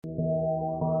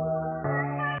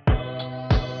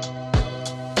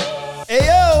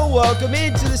Welcome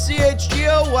into the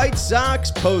CHGO White Sox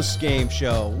post-game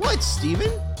show. What, Steven?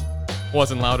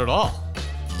 Wasn't loud at all.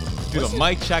 Do the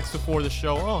mic checks before the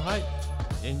show. Oh, hi.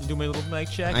 And you do my little mic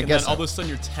check, and then all of a sudden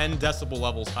you're 10 decibel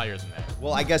levels higher than that.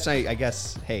 Well, I guess,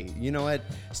 hey, you know what?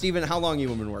 Steven, how long you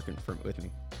been working with me?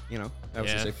 You know, I was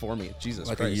going to say for me. Jesus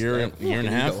like Christ. A year and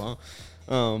a half?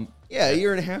 Yeah, a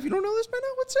year and a half. You don't know this by now?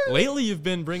 What's that? Lately, you've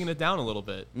been bringing it down a little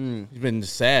bit. He's been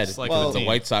sad. Like the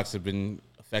White Sox have been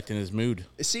affecting his mood.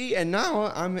 See, and now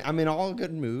I'm in all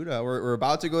good mood. We're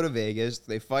about to go to Vegas.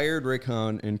 They fired Rick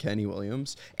Hahn and Kenny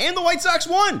Williams, and the White Sox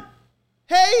won.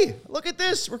 Hey, look at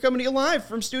this. We're coming to you live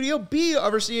from Studio B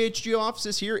of our CHGO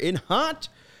offices here in hot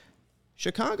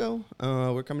Chicago.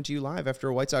 We're coming to you live after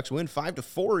a White Sox win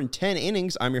 5-4 in 10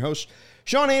 innings. I'm your host,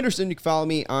 Sean Anderson. You can follow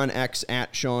me on X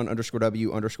at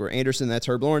Sean_W_Anderson. That's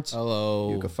Herb Lawrence.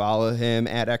 Hello. You can follow him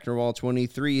at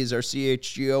Ecknerwall23 is our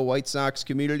CHGO White Sox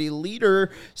community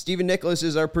leader. Stephen Nicholas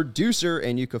is our producer,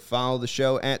 and you can follow the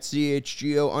show at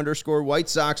CHGO_White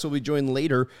Sox. We'll be joined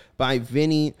later by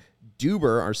Vinny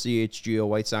Duber, our CHGO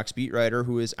White Sox beat writer,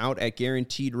 who is out at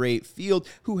Guaranteed Rate Field,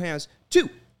 who has 2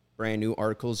 brand new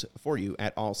articles for you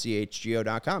at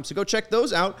allchgo.com. So go check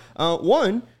those out.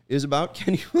 One is about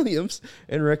Kenny Williams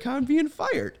and Rick Hahn being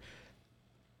fired.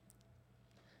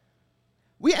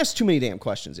 We asked too many damn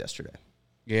questions yesterday.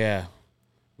 Yeah.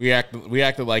 We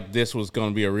acted like this was going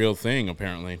to be a real thing,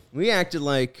 apparently. We acted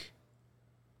like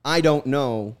I don't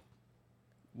know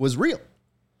was real.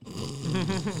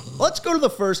 Let's go to the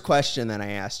first question that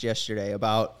I asked yesterday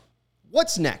about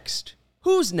what's next?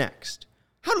 Who's next?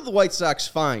 How do the White Sox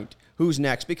find who's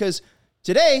next? Because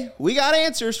today we got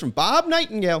answers from Bob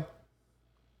Nightingale.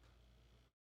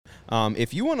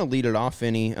 If you want to lead it off,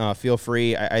 Vinny, feel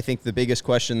free. I think the biggest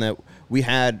question that we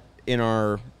had in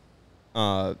our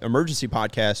emergency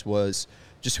podcast was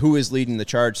just who is leading the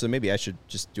charge. So maybe I should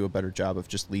just do a better job of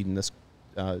just leading this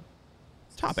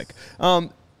topic.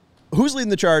 Who's leading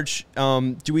the charge?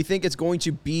 Do we think it's going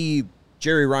to be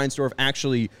Jerry Reinsdorf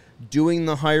actually doing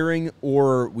the hiring,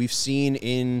 or we've seen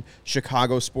in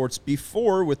Chicago sports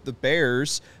before with the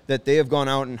Bears that they have gone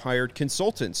out and hired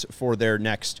consultants for their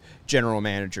next general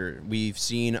manager? We've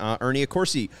seen Ernie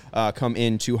Accorsi come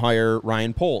in to hire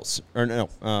Ryan Poles.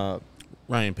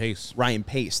 Ryan Pace. Ryan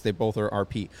Pace. They both are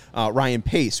RP. Ryan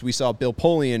Pace. We saw Bill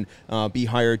Polian be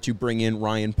hired to bring in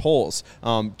Ryan Poles.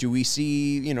 Do we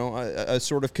see, a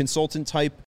sort of consultant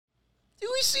type? Do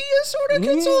we see a sort of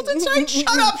consultant type?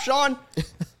 Shut up, Sean.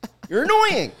 You're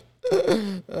annoying.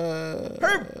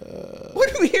 Herb,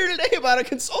 what do we hear today about a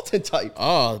consultant type?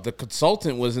 Oh, the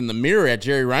consultant was in the mirror at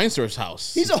Jerry Reinsdorf's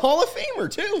house. He's a Hall of Famer,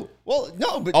 too. Well,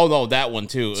 no, but... Oh, no, that one,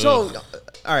 too. So,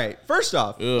 all right, first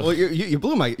off, well, you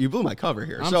blew my cover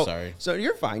here. I'm sorry. So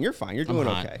you're fine. You're doing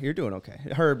okay. You're doing okay.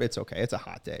 Herb, it's okay. It's a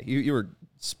hot day. You were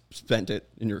spent it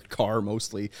in your car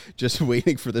mostly just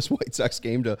waiting for this White Sox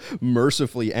game to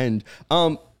mercifully end.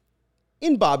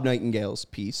 In Bob Nightingale's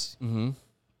piece... Mm-hmm.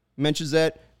 mentions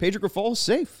that Pedro Grifol is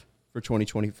safe for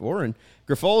 2024, and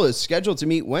Grifol is scheduled to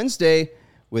meet Wednesday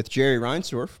with Jerry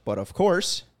Reinsdorf, but of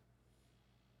course,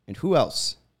 and who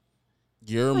else?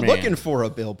 We're looking for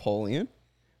a Bill Polian.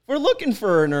 We're looking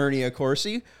for an Ernie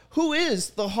Accorsi, who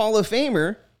is the Hall of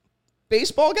Famer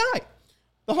baseball guy,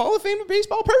 the Hall of Famer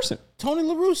baseball person. Tony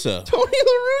La Russa. Tony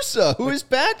La Russa, who is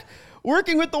back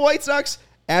working with the White Sox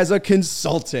as a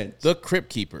consultant. The Crypt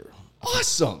Keeper.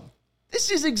 Awesome. This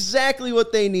is exactly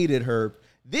what they needed, Herb.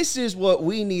 This is what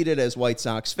we needed as White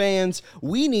Sox fans.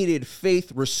 We needed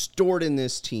faith restored in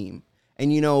this team. And,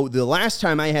 the last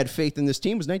time I had faith in this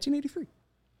team was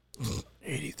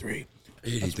 1983.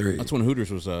 83. That's when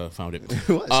Hooters was founded. It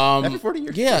was. Happy 40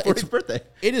 years. Yeah, 40th birthday.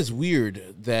 It is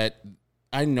weird that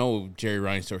I know Jerry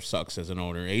Reinsdorf sucks as an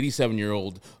owner,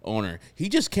 87-year-old owner. He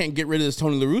just can't get rid of this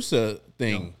Tony La Russa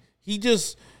thing. No.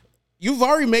 You've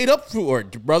already made up for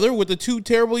it, brother, with the 2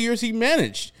 terrible years he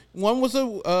managed. One was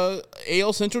a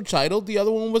AL Central title. The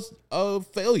other one was a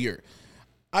failure.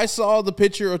 I saw the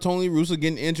picture of Tony La Russa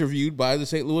getting interviewed by the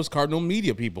St. Louis Cardinal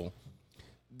media people.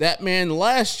 That man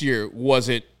last year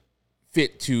wasn't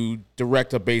fit to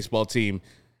direct a baseball team.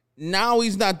 Now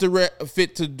he's not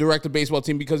fit to direct a baseball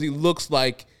team because he looks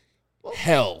like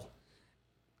hell.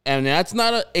 And that's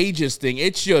not an ageist thing.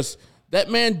 It's just that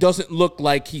man doesn't look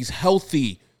like he's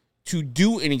healthy to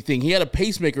do anything. He had a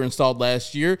pacemaker installed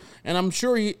last year, and I'm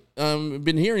sure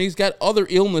been hearing he's got other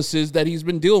illnesses that he's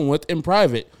been dealing with in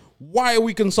private. Why are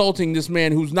we consulting this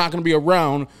man who's not going to be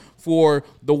around for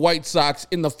the White Sox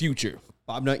in the future?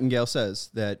 Bob Nightingale says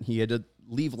that he had to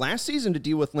leave last season to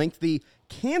deal with lengthy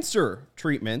cancer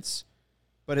treatments,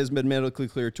 but has been medically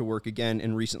cleared to work again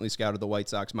and recently scouted the White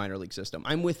Sox minor league system.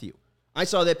 I'm with you. I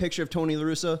saw that picture of Tony La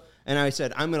Russa, and I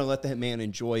said, I'm going to let that man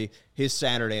enjoy his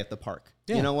Saturday at the park.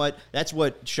 Yeah. You know what? That's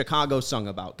what Chicago sung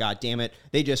about, God damn it.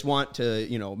 They just want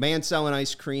to, man selling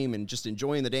ice cream and just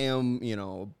enjoying the damn,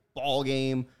 ball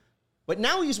game. But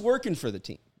now he's working for the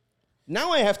team.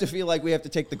 Now I have to feel like we have to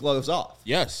take the gloves off.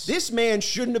 Yes. This man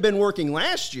shouldn't have been working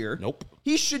last year. Nope.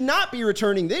 He should not be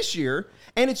returning this year,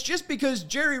 and it's just because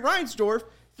Jerry Reinsdorf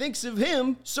thinks of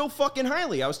him so fucking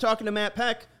highly. I was talking to Matt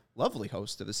Peck, lovely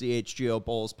host of the CHGO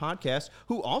Bulls podcast,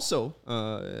 who also,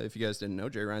 if you guys didn't know,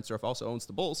 Jerry Reinsdorf also owns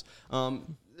the Bulls.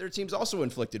 Their team's also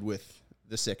inflicted with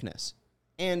the sickness.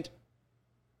 And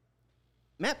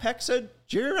Matt Peck said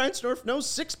Jerry Reinsdorf knows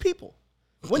 6 people.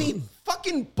 When he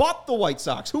fucking bought the White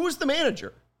Sox, who was the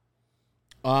manager?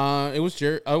 It was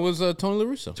Jerry. I was Tony La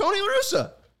Russa. Tony La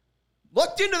Russa.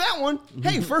 Looked into that one.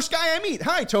 Hey, first guy I meet.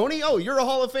 Hi, Tony. Oh, you're a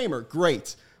Hall of Famer.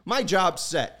 Great. My job's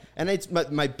set. And it's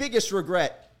my biggest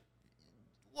regret.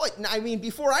 What? I mean,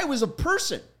 before I was a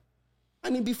person. I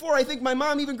mean, before I think my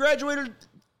mom even graduated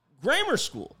grammar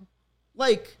school.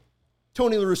 Like,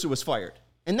 Tony La Russa was fired.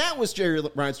 And that was Jerry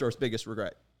Reinsdorf's biggest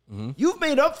regret. Mm-hmm. You've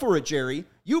made up for it, Jerry.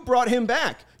 You brought him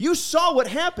back. You saw what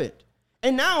happened.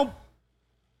 And now,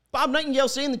 Bob Nightingale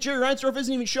saying that Jerry Reinsdorf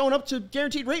isn't even showing up to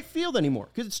Guaranteed Rate Field anymore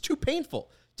because it's too painful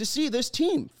to see this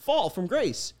team fall from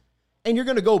grace. And you're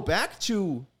going to go back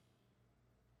to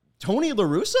Tony La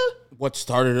Russa? What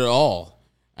started it all?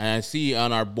 And I see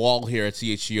on our wall here at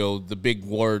CHGO the big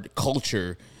word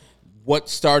culture. What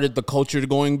started the culture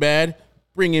going bad?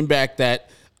 Bringing back that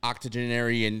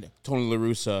octogenarian Tony La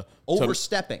Russa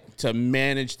overstepping to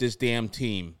manage this damn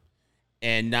team.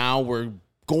 And now we're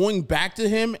going back to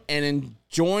him and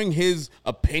enjoying his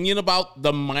opinion about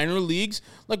the minor leagues.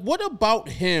 Like, what about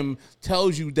him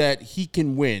tells you that he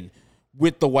can win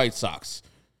with the White Sox?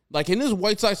 Like, in his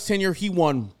White Sox tenure, he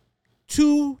won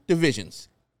 2 divisions.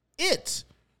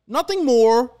 Nothing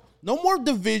more. No more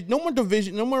division. No more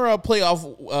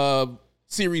playoff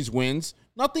series wins.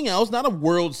 Nothing else, not a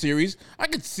World Series. I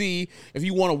could see if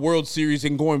he won a World Series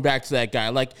and going back to that guy.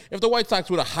 Like, if the White Sox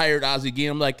would have hired Ozzie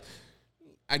Guillen, I'm like,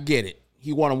 I get it.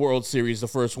 He won a World Series, the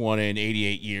first one in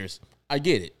 88 years. I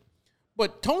get it.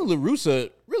 But Tony La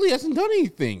Russa really hasn't done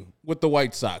anything with the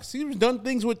White Sox. He's done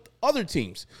things with other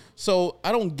teams. So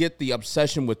I don't get the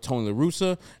obsession with Tony La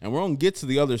Russa, and we're going to get to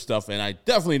the other stuff, and I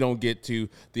definitely don't get to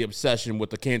the obsession with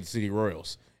the Kansas City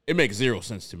Royals. It makes 0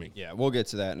 sense to me. Yeah, we'll get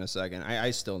to that in a second.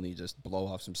 I still need to just blow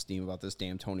off some steam about this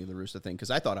damn Tony La Russa thing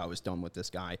because I thought I was done with this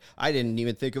guy. I didn't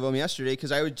even think of him yesterday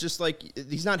because I was just like,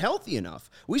 he's not healthy enough.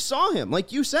 We saw him,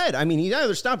 like you said. I mean, he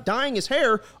either stopped dyeing his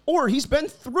hair or he's been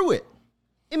through it.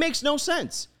 It makes no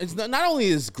sense. It's not only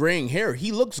his graying hair,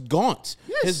 he looks gaunt.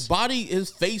 Yes. His body,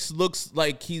 his face looks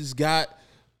like he's got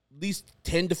at least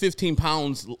 10 to 15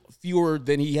 pounds fewer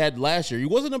than he had last year. He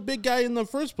wasn't a big guy in the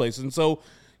first place, and so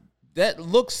that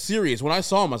looks serious. When I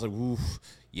saw him, I was like, oof,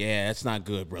 yeah, that's not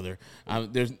good, brother.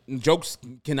 There's jokes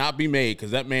cannot be made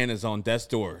because that man is on death's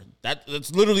door.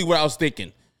 That's literally what I was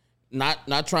thinking.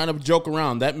 Not trying to joke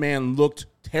around. That man looked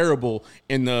terrible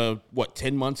in the,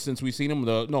 10 months since we've seen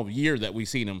him? Year that we've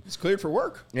seen him. He's cleared for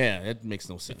work. Yeah, it makes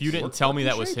no sense. If you didn't tell me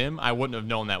that was him, I wouldn't have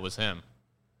known that was him.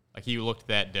 Like, he looked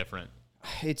that different.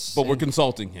 But we're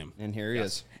consulting him. And here he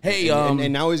is. Hey,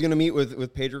 and now he's going to meet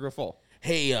with Pedro Grifol.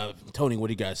 Hey, Tony, what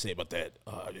do you guys say about that?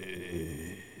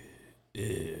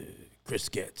 Chris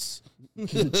Getz.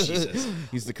 Jesus.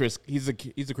 He's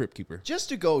the crypt keeper. Just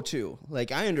to go to,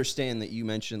 like, I understand that you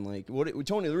mentioned, like,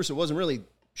 Tony La Russa wasn't really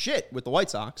shit with the White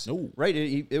Sox. No. Right?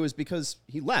 It was because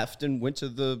he left and went to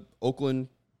the Oakland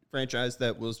franchise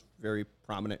that was very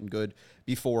prominent and good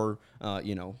before,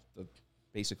 the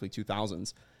basically 2000s.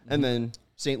 Mm-hmm. And then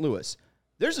St. Louis.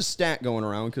 There's a stat going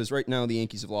around because right now the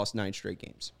Yankees have lost 9 straight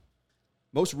games.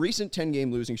 Most recent 10-game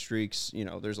losing streaks,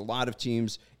 there's a lot of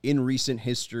teams in recent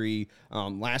history.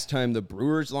 Last time the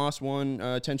Brewers lost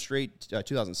 10 straight,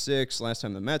 2006. Last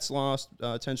time the Mets lost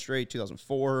 10 straight,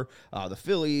 2004. The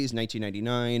Phillies,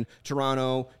 1999.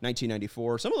 Toronto,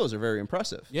 1994. Some of those are very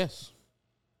impressive. Yes.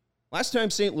 Last time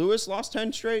St. Louis lost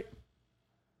 10 straight,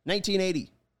 1980.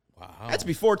 Wow. That's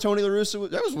before Tony La Russa.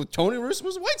 That was when Tony La Russa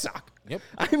was a White Sox. Yep.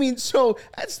 I mean, so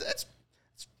that's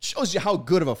shows you how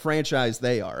good of a franchise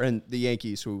they are. And the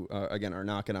Yankees, who, again, are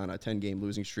knocking on a 10-game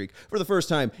losing streak for the first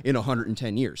time in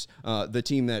 110 years. The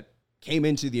team that came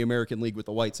into the American League with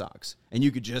the White Sox. And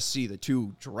you could just see the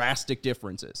 2 drastic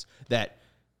differences. That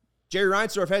Jerry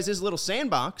Reinsdorf has his little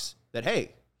sandbox that,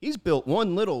 hey, he's built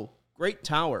one little great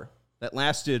tower that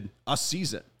lasted a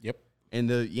season. Yep. And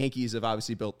the Yankees have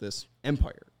obviously built this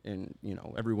empire. And,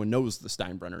 everyone knows the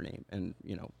Steinbrenner name. And,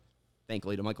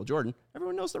 thankfully to Michael Jordan,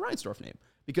 everyone knows the Reinsdorf name.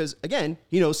 Because, again,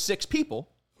 he knows 6 people,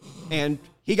 And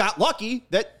he got lucky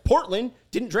that Portland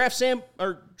didn't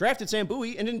drafted Sam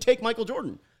Bowie and didn't take Michael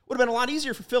Jordan. Would have been a lot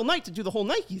easier for Phil Knight to do the whole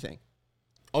Nike thing.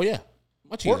 Oh, yeah.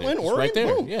 Much Portland, easier. Oregon, right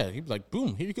there. boom. Yeah, he'd be like,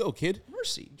 boom, here you go, kid.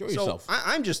 Mercy. Enjoy yourself.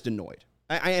 I'm just annoyed.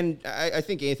 I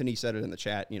think Anthony said it in the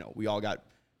chat. You know, we all got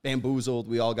bamboozled.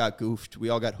 We all got goofed. We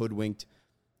all got hoodwinked.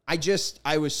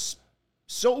 I was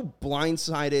so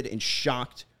blindsided and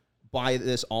shocked by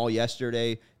this all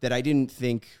yesterday that I didn't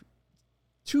think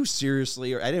too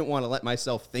seriously, or I didn't want to let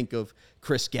myself think of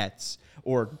Chris Getz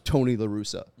or Tony La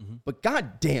Russa. Mm-hmm. But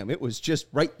goddamn, it was just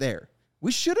right there.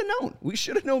 We should have known. We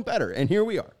should have known better, and here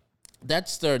we are.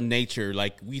 That's their nature.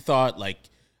 Like, we thought, like,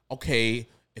 okay,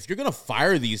 if you're going to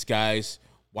fire these guys,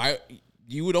 why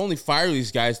you would only fire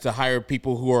these guys to hire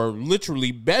people who are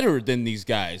literally better than these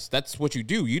guys. That's what you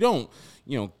do. You don't,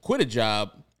 quit a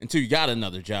job until you got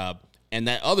another job, and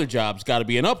that other job's got to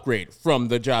be an upgrade from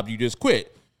the job you just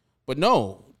quit. But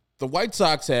no, the White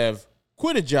Sox have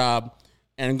quit a job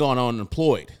and gone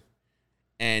unemployed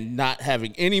and not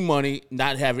having any money,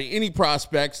 not having any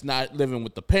prospects, not living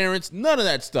with the parents, none of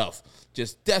that stuff.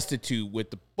 Just destitute with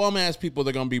the bum-ass people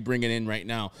they're going to be bringing in right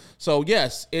now. So,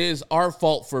 yes, it is our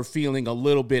fault for feeling a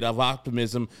little bit of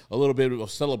optimism, a little bit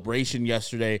of celebration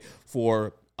yesterday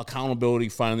for accountability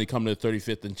finally coming to the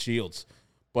 35th and Shields.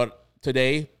 But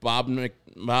today, Bob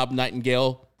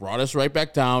Nightingale brought us right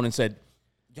back down and said,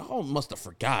 y'all must have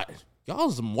forgot. Y'all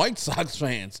some White Sox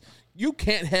fans. You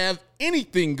can't have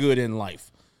anything good in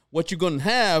life. What you're going to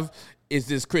have is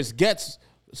this Chris Getz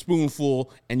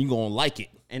spoonful, and you're going to like it.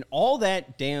 And all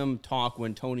that damn talk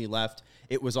when Tony left,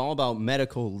 it was all about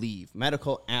medical leave,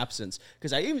 medical absence.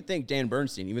 Because I even think Dan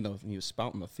Bernstein, even though he was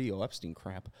spouting the Theo Epstein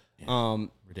crap,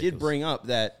 did bring up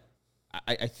that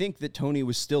I think that Tony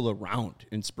was still around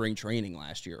in spring training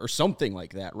last year or something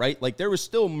like that, right? Like, there was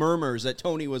still murmurs that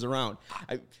Tony was around.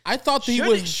 I thought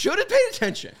that should have paid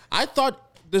attention. I thought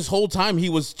this whole time he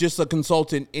was just a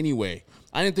consultant anyway.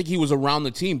 I didn't think he was around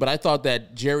the team, but I thought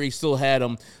that Jerry still had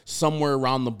him somewhere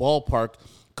around the ballpark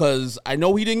because I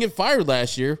know he didn't get fired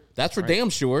last year. That's for damn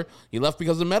sure. He left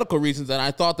because of medical reasons, and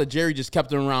I thought that Jerry just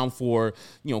kept him around for,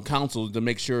 counsel to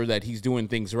make sure that he's doing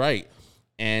things right.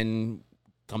 And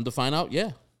come to find out,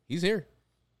 yeah, he's here.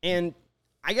 And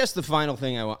I guess the final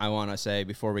thing I want to say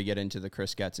before we get into the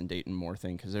Chris Getz and Dayton Moore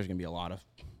thing, because there's going to be a lot of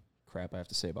crap I have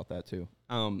to say about that too.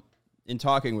 In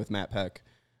talking with Matt Peck,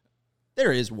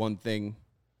 there is one thing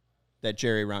that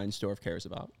Jerry Reinsdorf cares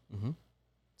about. Mm-hmm.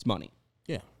 It's money.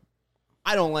 Yeah.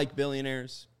 I don't like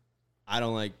billionaires. I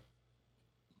don't like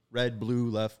red, blue,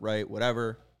 left, right,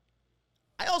 whatever.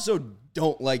 I also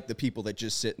don't like the people that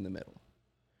just sit in the middle.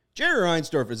 Jerry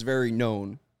Reinsdorf is very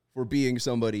known for being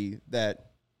somebody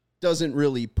that doesn't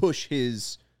really push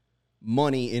his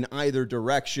money in either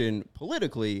direction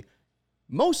politically.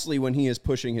 Mostly when he is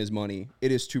pushing his money,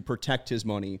 it is to protect his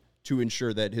money, to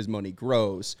ensure that his money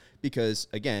grows. Because,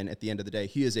 again, at the end of the day,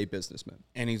 he is a businessman.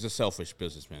 And he's a selfish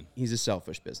businessman. He's a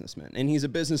selfish businessman. And he's a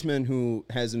businessman who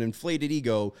has an inflated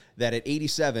ego that at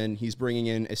 87, he's bringing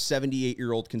in a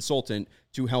 78-year-old consultant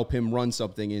to help him run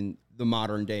something in the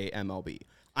modern-day MLB.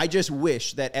 I just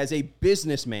wish that as a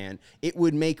businessman, it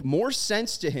would make more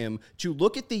sense to him to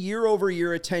look at the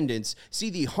year-over-year attendance, see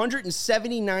the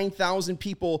 179,000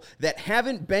 people that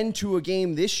haven't been to a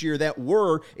game this year that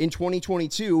were in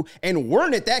 2022 and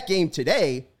weren't at that game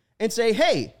today, and say,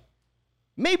 hey,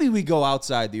 maybe we go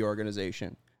outside the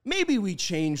organization. Maybe we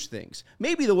change things.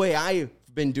 Maybe the way I've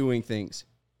been doing things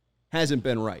hasn't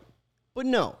been right. But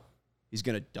no, he's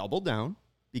going to double down.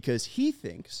 Because he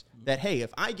thinks that, hey, if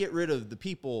I get rid of the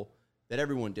people that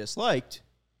everyone disliked,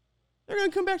 they're going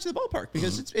to come back to the ballpark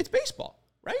because it's baseball,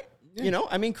 right?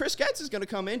 Yeah. Chris Getz is going to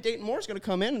come in, Dayton Moore is going to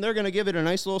come in, and they're going to give it a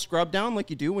nice little scrub down like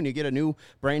you do when you get a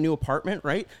brand new apartment,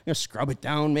 right? Scrub it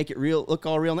down, make it look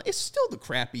all real. It's still the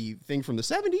crappy thing from the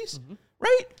 70s,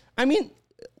 right?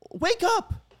 Wake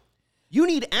up. You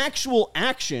need actual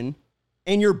action,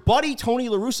 and your buddy Tony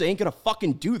La Russa ain't going to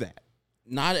fucking do that.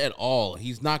 Not at all.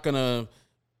 He's not going to.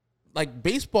 Like,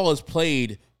 baseball is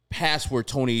played past where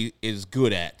Tony is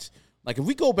good at. Like, if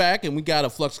we go back and we got a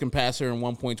flux capacitor and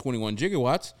 1.21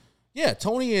 gigawatts, yeah,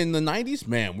 Tony in the 90s,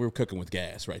 man, we were cooking with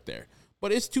gas right there.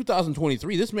 But it's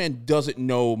 2023. This man doesn't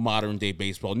know modern-day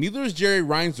baseball. Neither is Jerry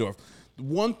Reinsdorf.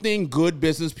 One thing good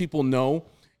business people know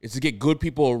is to get good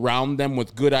people around them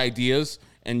with good ideas,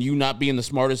 and you not being the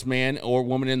smartest man or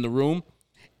woman in the room,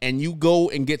 and you go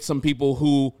and get some people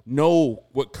who know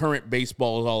what current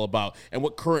baseball is all about and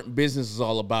what current business is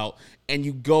all about, and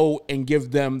you go and give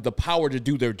them the power to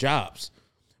do their jobs.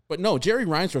 But no, Jerry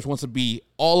Reinsdorf wants to be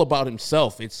all about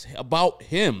himself. It's about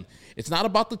him. It's not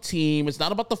about the team. It's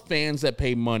not about the fans that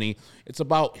pay money. It's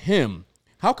about him.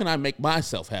 How can I make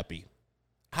myself happy?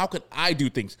 How can I do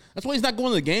things? That's why he's not going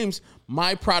to the games.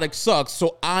 My product sucks,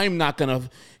 so I'm not going to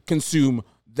consume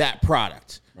that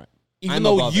product. Right. Even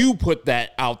though you put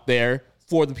that out there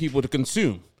for the people to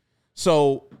consume.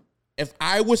 So if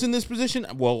I was in this position,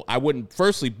 well, I wouldn't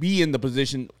firstly be in the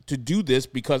position to do this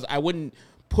because I wouldn't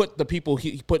put the people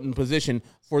he put in position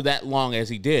for that long as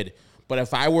he did. But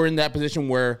if I were in that position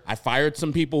where I fired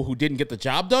some people who didn't get the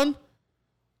job done,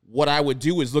 what I would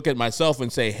do is look at myself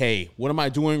and say, hey, what am I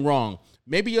doing wrong?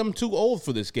 Maybe I'm too old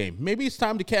for this game. Maybe it's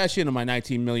time to cash in on my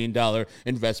 $19 million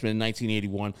investment in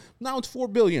 1981. Now it's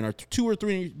 $4 billion or $2 or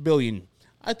 $3 billion.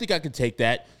 I think I could take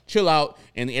that, chill out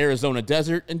in the Arizona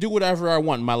desert, and do whatever I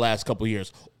want in my last couple of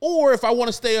years. Or if I want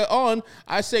to stay on,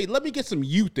 I say, let me get some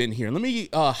youth in here. Let me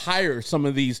hire some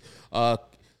of these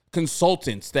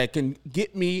consultants that can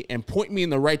get me and point me in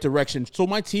the right direction so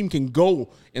my team can go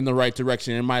in the right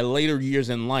direction in my later years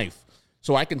in life.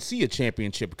 So I can see a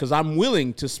championship because I'm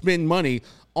willing to spend money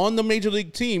on the major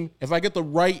league team if I get the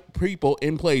right people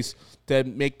in place to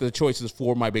make the choices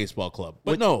for my baseball club.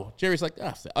 But no, Jerry's like,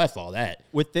 F all that.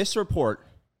 With this report,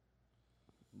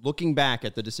 looking back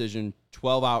at the decision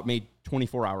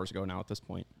 24 hours ago now at this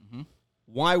point,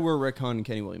 why were Rick Hahn and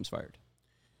Kenny Williams fired?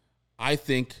 I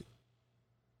think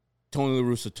Tony La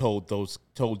Russa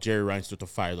told Jerry Reinsdorf to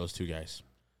fire those two guys.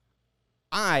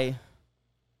 I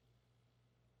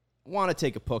want to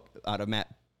take a poke out of Matt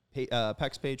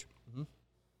Peck's page.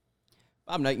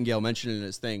 Bob Nightingale mentioned in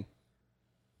his thing,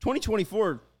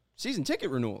 2024 season ticket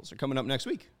renewals are coming up next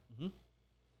week.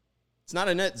 It's not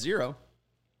a net zero,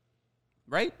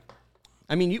 right?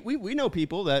 I mean, we know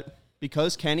people that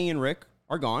because Kenny and Rick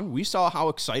are gone, we saw how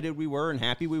excited we were and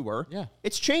happy we were. Yeah.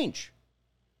 It's change.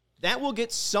 That will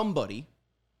get somebody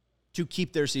to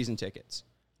keep their season tickets.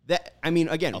 That, I mean,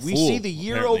 again, we see the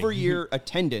year-over-year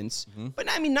attendance,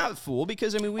 but I mean, not fool,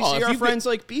 because I mean, we see our friends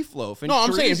like Beefloaf and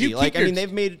I'm saying if you I mean,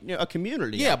 they've made a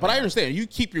community. Yeah, but I understand. You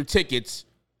keep your tickets,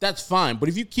 that's fine. But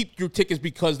if you keep your tickets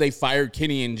because they fired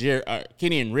Kenny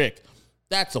and Rick,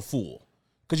 that's a fool,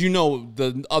 because you know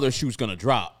the other shoe's going to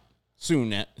drop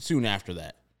soon after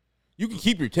that. You can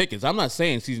keep your tickets. I'm not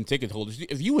saying season ticket holders.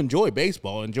 If you enjoy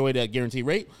baseball, enjoy that guaranteed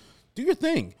rate, do your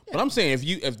thing. Yeah. But I'm saying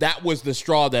if that was the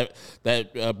straw that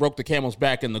broke the camel's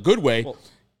back in the good way,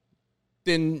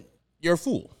 then you're a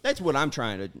fool. That's what I'm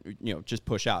trying to just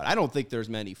push out. I don't think there's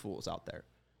many fools out there.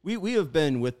 We have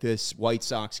been with this White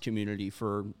Sox community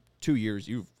for 2 years.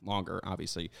 You've longer,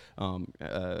 obviously,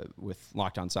 with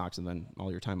Locked On Sox and then all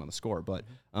your time on The Score. But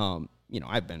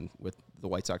I've been with the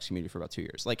White Sox community for about 2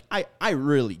 years. Like I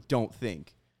really don't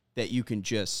think that you can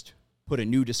just put a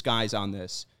new disguise on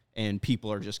this and people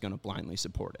are just going to blindly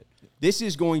support it. This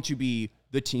is going to be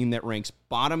the team that ranks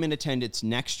bottom in attendance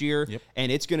next year, and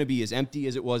it's going to be as empty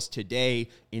as it was today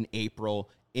in April,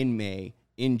 in May,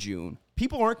 in June.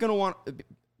 People aren't going to want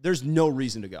 – there's no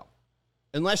reason to go.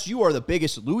 Unless you are the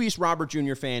biggest Luis Robert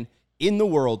Jr. fan in the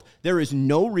world, there is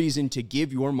no reason to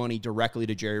give your money directly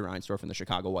to Jerry Reinsdorf and the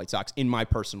Chicago White Sox, in my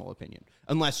personal opinion.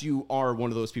 Unless you are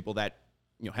one of those people that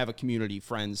have a community,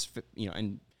 friends,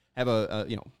 and have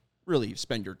really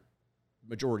spend your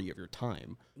majority of your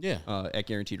time at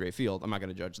Guaranteed Rate Field. I'm not going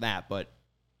to judge that, but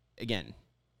again,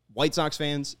 White Sox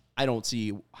fans, I don't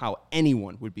see how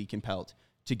anyone would be compelled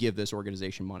to give this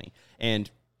organization money. And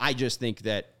I just think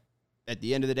that at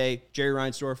the end of the day, Jerry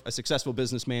Reinsdorf, a successful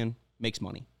businessman, makes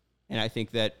money. And I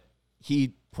think that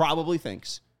he probably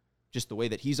thinks, just the way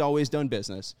that he's always done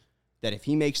business, that if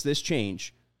he makes this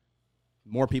change,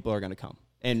 more people are going to come.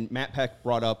 And Matt Peck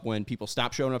brought up when people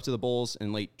stopped showing up to the Bulls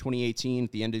in late 2018,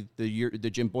 at the end of the year, the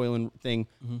Jim Boylan thing.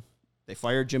 They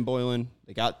fired Jim Boylan.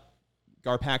 They got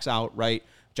Garpax out, right?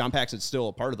 John Paxson's still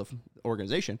a part of the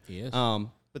organization. He is.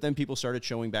 But then people started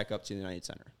showing back up to the United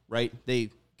Center, right?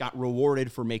 They got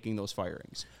rewarded for making those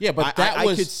firings. Yeah, but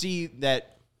I could see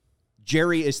that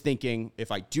Jerry is thinking,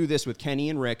 if I do this with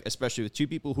Kenny and Rick, especially with two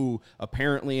people who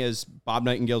apparently, as Bob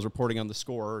Nightingale's reporting on The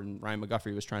Score and Ryan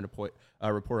McGuffrey was trying to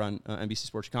report on NBC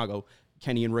Sports Chicago,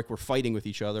 Kenny and Rick were fighting with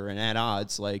each other and at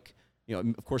odds. Like,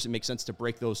 of course it makes sense to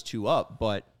break those two up,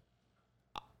 but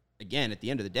again, at the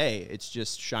end of the day, it's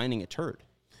just shining a turd.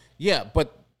 Yeah,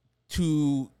 but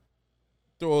to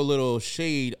throw a little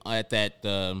shade at that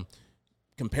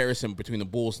comparison between the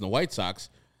Bulls and the White Sox,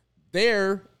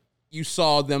 there you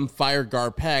saw them fire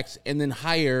Garpax and then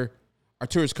hire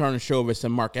Arturas Karnisovas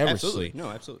and Mark Eversley. Absolutely. No,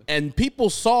 absolutely. And people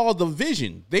saw the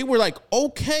vision. They were like,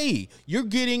 okay, you're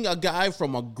getting a guy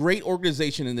from a great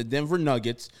organization in the Denver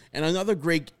Nuggets and another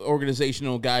great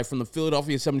organizational guy from the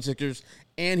Philadelphia 76ers,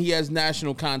 and he has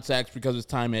national contacts because of his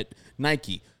time at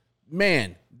Nike.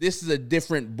 Man, this is a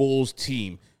different Bulls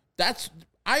team.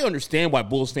 I understand why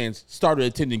Bulls fans started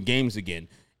attending games again.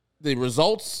 The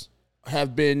results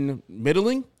have been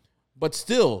middling, but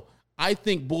still, I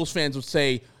think Bulls fans would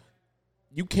say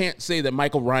you can't say that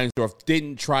Michael Reinsdorf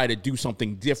didn't try to do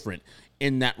something different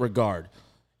in that regard.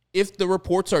 If the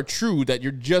reports are true that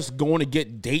you're just going to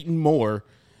get Dayton Moore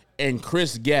and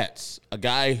Chris Getz, a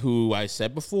guy who I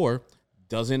said before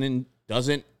doesn't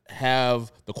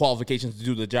have the qualifications to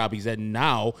do the job he's at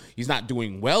now. He's not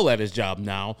doing well at his job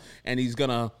now, and he's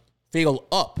gonna fail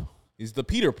up. He's the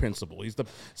Peter principle.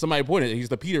 Somebody pointed. He's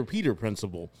the Peter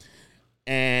principle,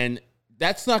 and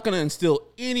that's not gonna instill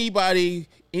anybody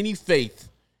any faith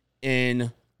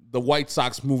in the White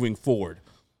Sox moving forward.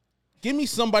 Give me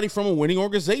somebody from a winning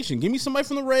organization. Give me somebody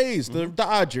from the Rays, the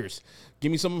Dodgers.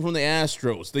 Give me someone from the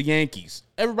Astros, the Yankees.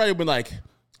 Everybody will be like,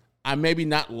 I maybe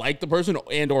not like the person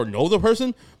and or know the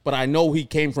person, but I know he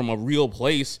came from a real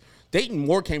place. Dayton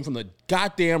Moore came from the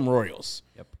goddamn Royals.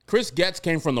 Yep. Chris Getz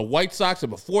came from the White Sox,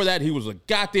 and before that, he was the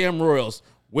goddamn Royals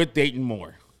with Dayton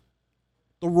Moore.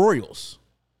 The Royals.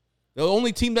 The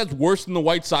only team that's worse than the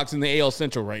White Sox in the AL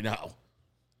Central right now.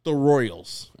 The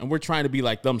Royals. And we're trying to be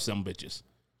like them some bitches.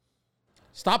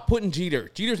 Stop putting Jeter.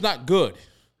 Jeter's not good.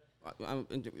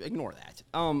 Ignore that.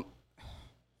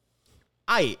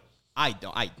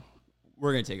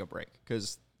 We're going to take a break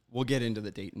because we'll get into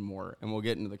the Dayton Moore and we'll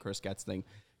get into the Chris Getz thing.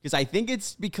 Because I think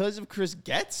it's because of Chris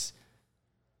Getz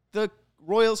the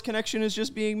Royals connection is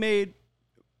just being made.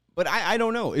 But I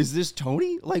don't know. Is this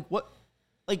Tony? Like, what?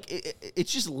 Like,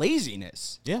 it's just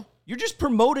laziness. Yeah. You're just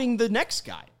promoting the next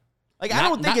guy. Like, I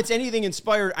don't think it's anything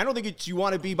inspired. I don't think it's you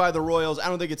want to be by the Royals. I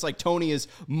don't think it's like Tony is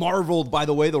marveled by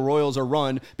the way the Royals are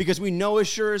run because we know as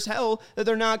sure as hell that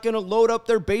they're not going to load up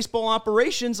their baseball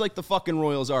operations like the fucking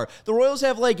Royals are. The Royals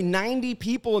have like 90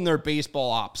 people in their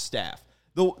baseball ops staff.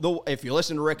 If you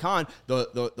listen to Rick Hahn,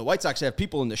 the White Sox have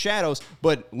people in the shadows,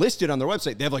 but listed on their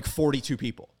website, they have like 42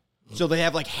 people. So they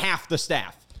have like half the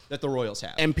staff that the Royals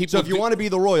have. And people, so if you want to be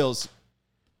the Royals,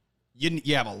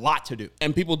 you have a lot to do.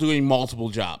 And people doing multiple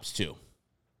jobs, too.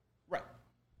 Right.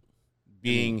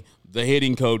 Being the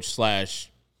hitting coach /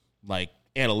 like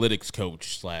analytics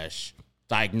coach /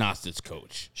 diagnostics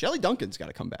coach. Shelly Duncan's got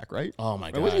to come back, right? Oh, my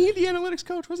God. Wasn't he the analytics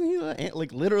coach? Wasn't he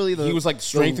literally the... He was like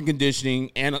strength and conditioning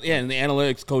and the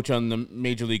analytics coach on the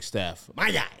major league staff.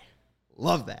 My guy.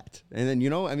 Love that. And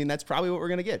then, that's probably what we're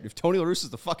going to get. If Tony La Russa is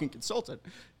the fucking consultant,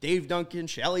 Dave Duncan,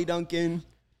 Shelly Duncan...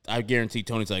 I guarantee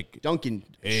Tony's like Duncan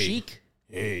Sheik.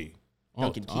 Hey,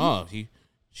 Duncan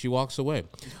she walks away.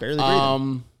 He's barely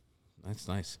breathing. That's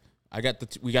nice.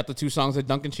 We got the two songs that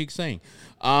Duncan Sheik sang.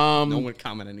 No one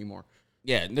comment anymore.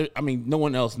 Yeah, no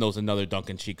one else knows another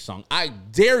Duncan Sheik song. I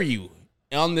dare you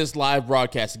on this live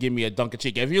broadcast to give me a Duncan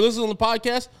Sheik. If you're listening to the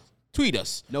podcast, tweet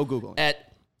us. No Google.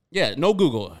 No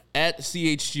Google at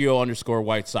CHGO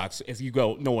 _White Sox. If you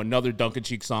know another Duncan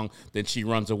Sheik song, then she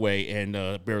runs away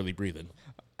and barely breathing.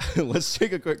 Let's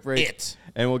take a quick break.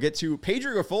 And we'll get to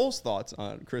Pedro Gafol's thoughts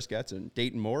on Chris Getz and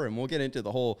Dayton Moore, and we'll get into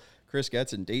the whole Chris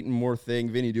Getz and Dayton Moore thing.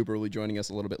 Vinny Duber will be joining us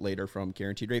a little bit later from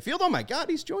Guaranteed Rate Field. Oh, my God,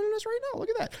 he's joining us right now. Look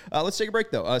at that. Let's take a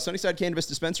break, though. Sunnyside Cannabis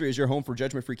Dispensary is your home for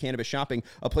judgment-free cannabis shopping,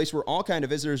 a place where all kind of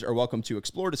visitors are welcome to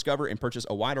explore, discover, and purchase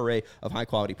a wide array of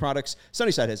high-quality products.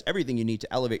 Sunnyside has everything you need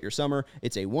to elevate your summer.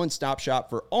 It's a one-stop shop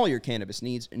for all your cannabis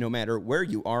needs, no matter where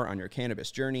you are on your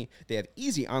cannabis journey. They have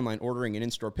easy online ordering and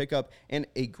in-store pickup, and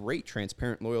a great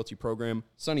transparent loyalty program,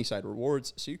 Sunnyside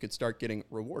Rewards, so you could start getting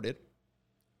rewarded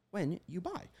when you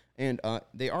buy. And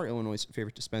they are Illinois'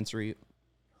 favorite dispensary.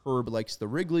 Herb likes the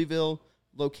Wrigleyville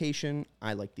location.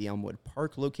 I like the Elmwood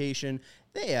Park location.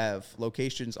 They have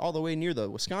locations all the way near the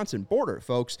Wisconsin border,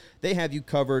 folks. They have you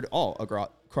covered all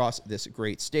across this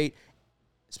great state,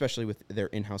 especially with their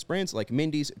in-house brands like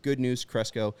Mindy's, Good News,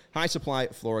 Cresco, High Supply,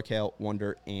 Floracal,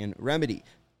 Wonder, and Remedy.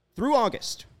 Through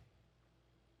August.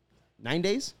 9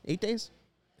 days? 8 days?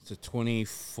 It's the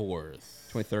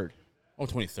 24th. 23rd. Oh,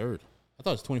 23rd. I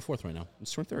thought it was 24th right now.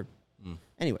 It's 23rd.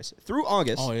 Anyways, through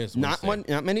August, it is not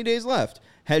many days left,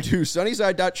 head to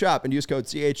sunnyside.shop and use code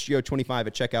CHGO25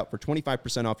 at checkout for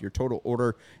 25% off your total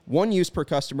order. One use per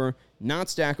customer, not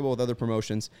stackable with other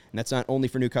promotions. And that's not only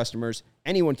for new customers.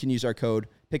 Anyone can use our code.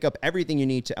 Pick up everything you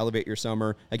need to elevate your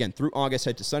summer. Again, through August,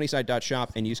 head to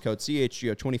sunnyside.shop and use code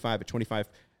CHGO25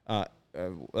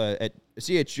 at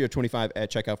CHGO25 at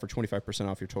checkout for 25%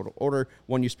 off your total order.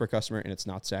 One use per customer, and it's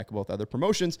not stackable with other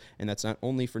promotions. And that's not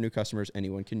only for new customers.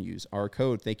 Anyone can use our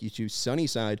code. Thank you to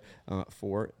Sunnyside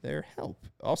for their help.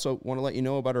 Also, want to let you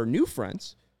know about our new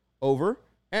friends over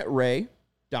at Ray,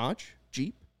 Dodge,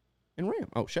 Jeep, and Ram.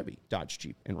 Oh, Chevy, Dodge,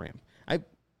 Jeep, and Ram. I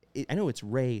know it's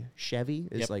Ray Chevy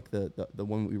is like the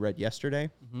one we read yesterday.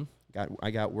 Mm-hmm.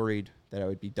 I got worried that I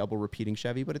would be double repeating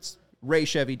Chevy, but it's Ray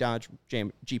Chevy, Dodge,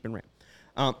 Jeep, and Ram.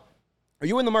 Are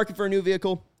you in the market for a new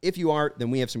vehicle? If you are, then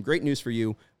we have some great news for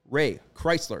you. Ray,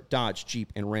 Chrysler, Dodge,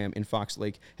 Jeep, and Ram in Fox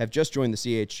Lake have just joined the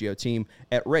CHGO team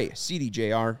at Ray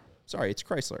CDJR. Sorry, it's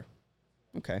Chrysler.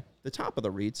 Okay. The top of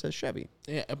the read says Chevy.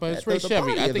 Yeah, but it's Ray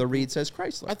Chevy. The body of the read says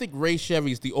Chrysler. I think Ray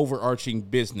Chevy is the overarching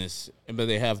business, but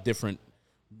they have different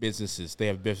businesses. They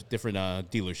have different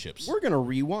dealerships. We're going to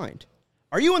rewind.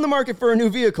 Are you in the market for a new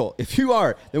vehicle? If you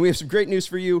are, then we have some great news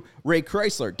for you. Ray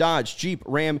Chrysler, Dodge, Jeep,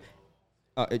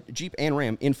 Jeep and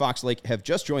Ram in Fox Lake have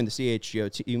just joined the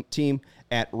CHGO team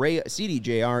at Ray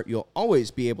CDJR. You'll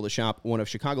always be able to shop one of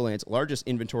Chicagoland's largest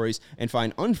inventories and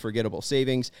find unforgettable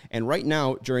savings. And right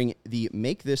now, during the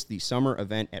Make This the Summer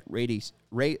event at Ray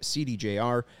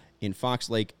CDJR in Fox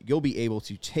Lake, you'll be able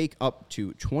to take up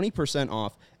to 20%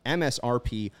 off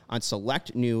MSRP on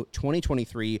select new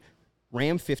 2023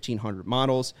 Ram 1500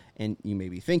 models. And you may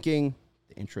be thinking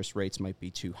the interest rates might be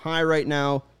too high right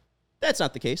now. That's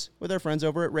not the case with our friends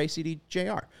over at Ray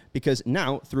CDJR, because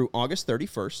now through August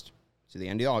 31st, to the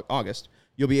end of August,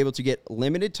 you'll be able to get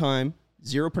limited time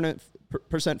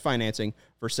 0% financing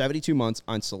for 72 months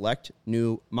on select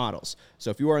new models. So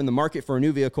if you are in the market for a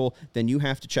new vehicle, then you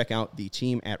have to check out the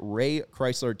team at Ray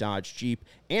Chrysler, Dodge, Jeep,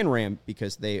 and Ram,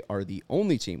 because they are the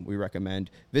only team we recommend.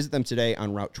 Visit them today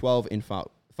on Route 12 in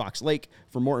Fox Lake.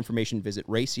 For more information, visit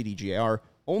Ray CDJR,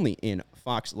 only in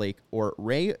Fox Lake, or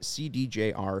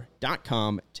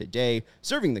raycdjr.com today.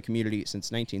 Serving the community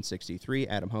since 1963,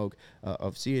 Adam Hogue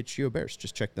of CHGO Bears.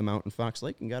 Just check them out in Fox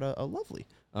Lake and got a lovely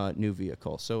new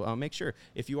vehicle. So make sure,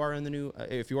 if you are in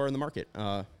the market,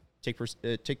 take a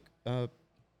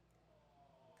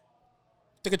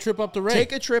trip up the road.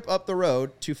 Take a trip up the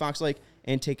road to Fox Lake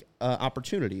and take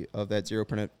opportunity of that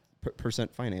 0%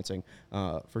 financing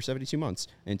for 72 months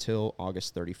until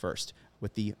August 31st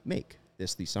with the Make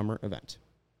This the Summer event.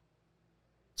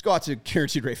 Let's go out to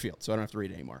Guaranteed Rate Field so I don't have to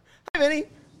read anymore. Hi, Vinny.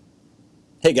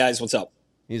 Hey, guys. What's up?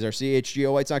 He's our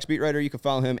CHGO White Sox beat writer. You can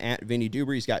follow him at Vinny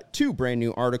Duber. He's got 2 brand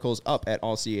new articles up at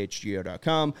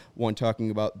allchgo.com. One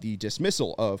talking about the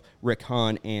dismissal of Rick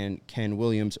Hahn and Ken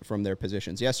Williams from their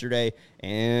positions yesterday,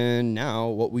 and now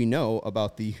what we know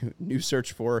about the new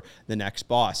search for the next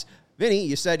boss. Vinny,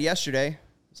 you said yesterday,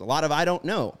 there's a lot of I don't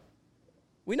know.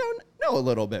 We know a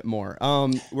little bit more.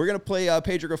 We're going to play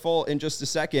Pedro Grifol in just a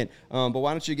second, but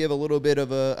why don't you give a little bit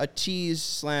of a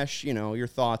tease / your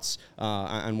thoughts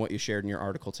on what you shared in your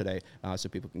article today so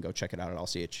people can go check it out at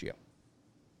CHGO.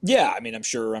 Yeah, I mean, I'm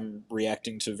sure I'm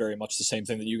reacting to very much the same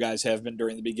thing that you guys have been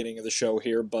during the beginning of the show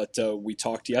here, but we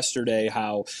talked yesterday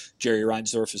how Jerry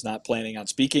Reinsdorf is not planning on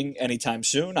speaking anytime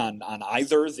soon on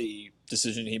either the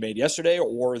decision he made yesterday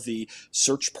or the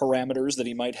search parameters that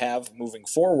he might have moving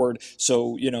forward.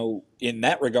 So, in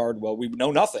that regard, well, we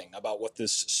know nothing about what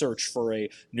this search for a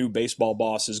new baseball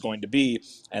boss is going to be.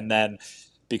 And then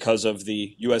because of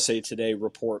the USA Today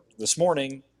report this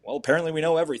morning, well, apparently we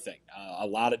know everything. A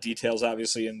lot of details,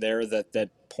 obviously, in there that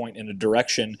point in a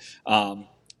direction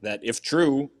that, if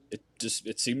true,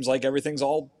 it seems like everything's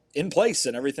all in place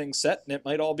and everything's set and it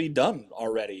might all be done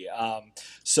already.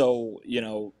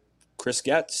 Chris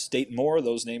Getz, Dayton Moore,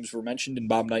 those names were mentioned in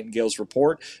Bob Nightingale's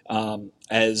report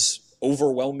as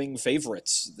overwhelming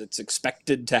favorites that's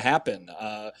expected to happen.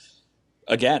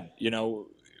 Again,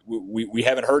 we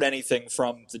haven't heard anything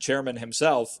from the chairman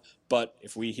himself, but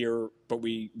we go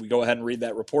ahead and read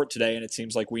that report today, and it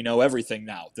seems like we know everything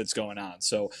now that's going on.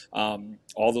 So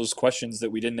all those questions that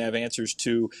we didn't have answers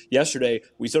to yesterday,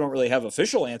 we still don't really have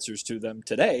official answers to them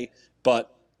today,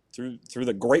 but through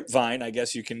the grapevine, I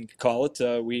guess you can call it,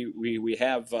 we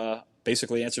have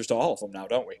basically answers to all of them now,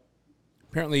 don't we?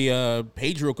 Apparently,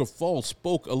 Pedro Grifol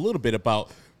spoke a little bit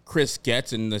about Chris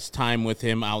Getz and this time with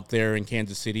him out there in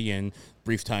Kansas City and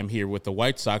brief time here with the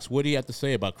White Sox. What do you have to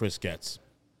say about Chris Getz?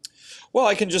 Well,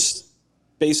 I can just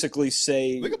basically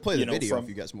say... We can play the video if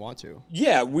you guys want to.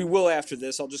 Yeah, we will after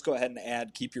this. I'll just go ahead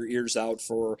and keep your ears out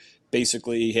for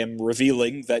basically him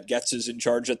revealing that Getz is in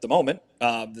charge at the moment.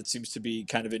 That seems to be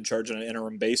kind of in charge on an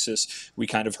interim basis. We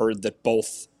kind of heard that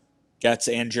both Getz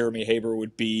and Jeremy Haber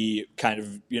would be kind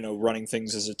of, running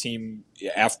things as a team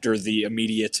after the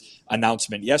immediate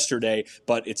announcement yesterday.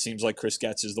 But it seems like Chris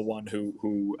Getz is the one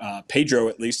who Pedro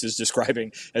at least is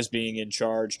describing as being in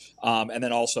charge. And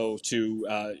then also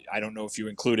I don't know if you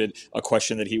included a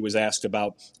question that he was asked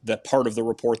about the part of the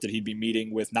report that he'd be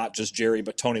meeting with not just Jerry,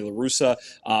 but Tony La Russa.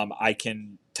 I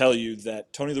can tell you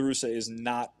that Tony La Russa is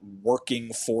not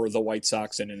working for the White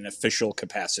Sox in an official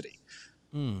capacity.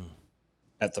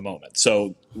 At the moment.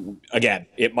 So, again,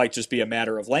 it might just be a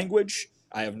matter of language.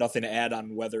 I have nothing to add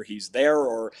on whether he's there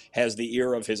or has the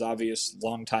ear of his obvious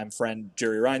longtime friend,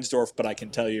 Jerry Reinsdorf, but I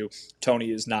can tell you Tony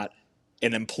is not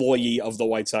an employee of the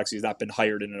White Sox. He's not been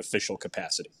hired in an official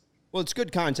capacity. Well, it's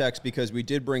good context because we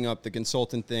did bring up the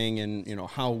consultant thing, and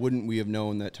how wouldn't we have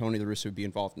known that Tony La Russa would be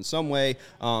involved in some way?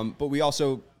 But we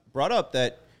also brought up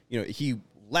that he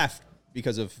left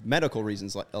because of medical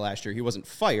reasons last year. He wasn't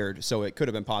fired, so it could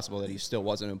have been possible that he still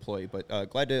was an employee. But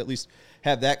glad to at least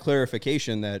have that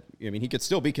clarification that he could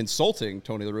still be consulting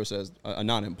Tony La Russa as a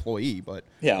non-employee. But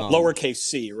lowercase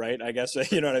c, right? I guess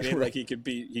you know what I mean. Right. Like he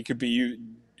could be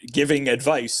giving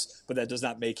advice, but that does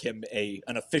not make him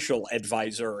an official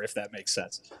advisor, if that makes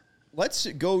sense. Let's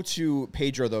go to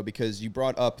Pedro, though, because you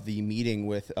brought up the meeting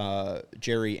with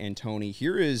Jerry and Tony.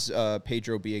 Here is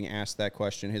Pedro being asked that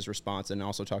question, his response, and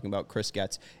also talking about Chris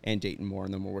Getz and Dayton Moore,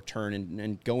 and then we'll return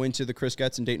and go into the Chris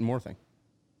Getz and Dayton Moore thing.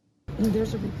 And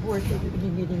there's a report that you're going to be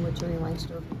meeting with Jerry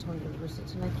Reinsdorf and Tony La Russa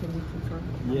tonight. Can you confirm?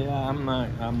 Yeah,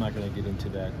 I'm not going to get into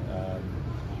that.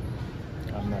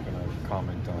 I'm not going to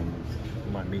comment on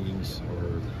my meetings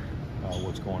or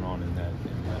what's going on in that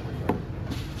regard.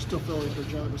 Still feel like their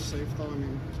job is safe, though? I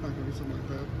mean, it's not going to be something like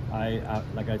that. I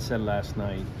like I said last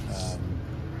night,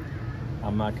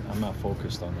 I'm not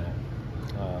focused on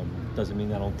that. Doesn't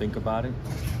mean I don't think about it,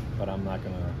 but I'm not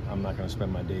gonna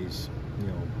spend my days,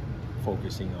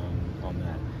 focusing on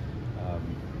that.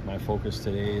 My focus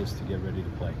today is to get ready to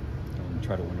play and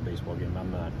try to win a baseball game.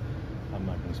 I'm not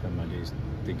gonna spend my days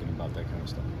thinking about that kind of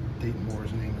stuff. Dayton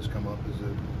Moore's name has come up as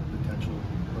a potential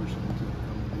person to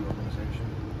come to the organization.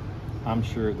 I'm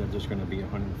sure that there's going to be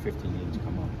 150 names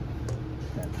come up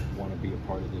that want to be a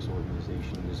part of this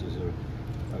organization. This is a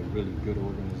really good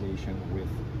organization with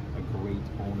a great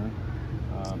owner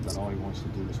that all he wants to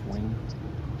do is win.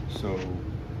 So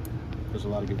there's a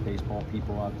lot of good baseball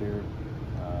people out there.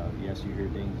 Yes, you hear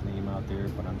Dayton's name out there,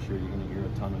 but I'm sure you're going to hear a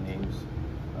ton of names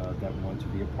that want to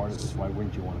be a part of this. Why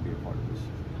wouldn't you want to be a part of this?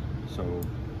 So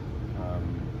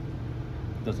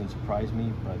it doesn't surprise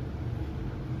me, but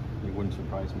it wouldn't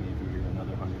surprise me if you hear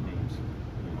another 100 names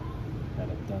that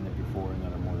have done it before and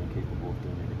that are more than capable of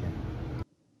doing it again.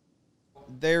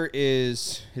 There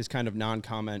is his kind of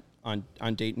non-comment on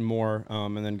Dayton Moore,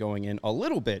 and then going in a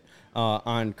little bit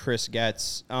on Chris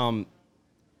Getz. I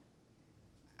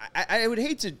would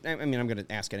hate to. I'm going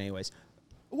to ask it anyways.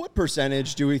 What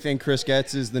percentage do we think Chris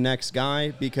Getz is the next guy?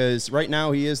 Because right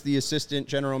now he is the assistant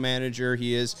general manager.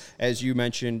 He is, as you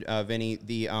mentioned, Vinny,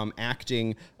 the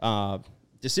acting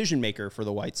decision maker for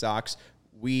the White Sox.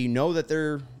 We know that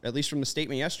they're, at least from the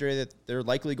statement yesterday, that they're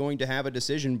likely going to have a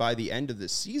decision by the end of the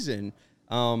season.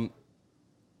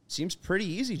 Seems pretty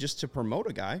easy just to promote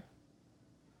a guy.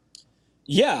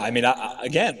 Yeah, I mean,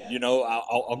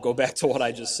 I'll go back to what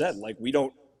I just said. Like,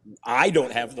 I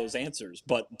don't have those answers,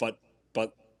 but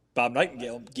Bob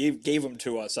Nightingale gave them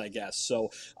to us, I guess. So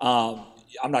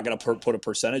I'm not going to put a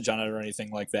percentage on it or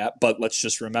anything like that. But let's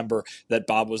just remember that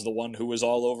Bob was the one who was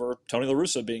all over Tony La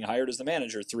Russa being hired as the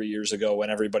manager 3 years ago, when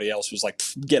everybody else was like,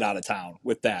 get out of town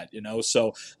with that,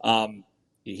 So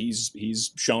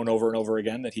he's shown over and over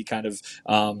again that he kind of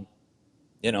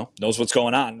knows what's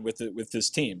going on with this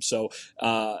team. So,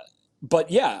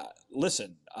 but yeah,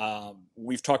 listen.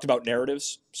 We've talked about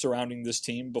narratives surrounding this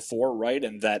team before, right?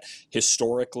 And that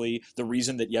historically, the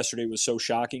reason that yesterday was so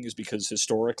shocking is because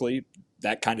historically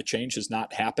that kind of change has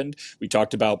not happened. We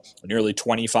talked about nearly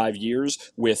 25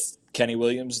 years with Kenny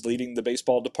Williams leading the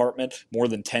baseball department, more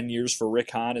than 10 years for Rick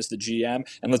Hahn as the GM.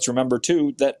 And let's remember,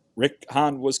 too, that Rick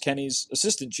Hahn was Kenny's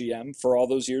assistant GM for all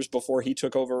those years before he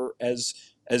took over as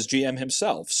GM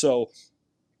himself. So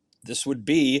this would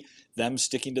be them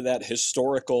sticking to that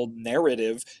historical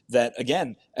narrative that,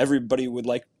 again, everybody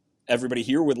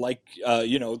here would like,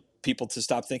 people to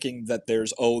stop thinking that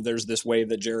there's this way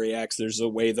that Jerry acts, there's a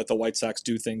way that the White Sox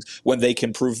do things, when they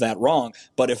can prove that wrong.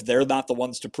 But if they're not the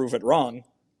ones to prove it wrong,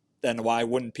 then why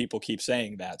wouldn't people keep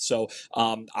saying that? So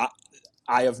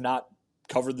I have not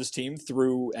covered this team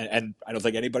through, and I don't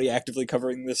think anybody actively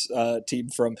covering this team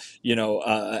from,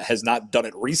 has not done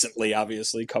it recently,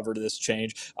 obviously, covered this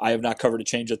change. I have not covered a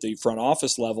change at the front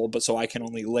office level, but so I can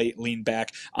only lean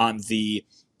back on the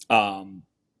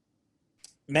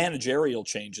managerial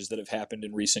changes that have happened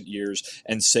in recent years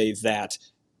and say that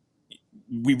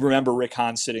we remember Rick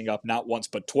Hahn sitting up not once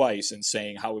but twice and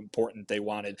saying how important they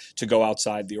wanted to go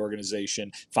outside the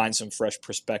organization, find some fresh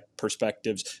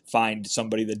perspectives, find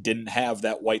somebody that didn't have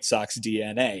that White Sox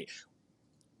DNA.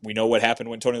 We know what happened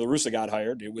when Tony La Russa got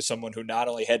hired. It was someone who not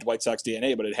only had White Sox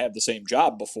DNA, but had the same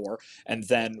job before. And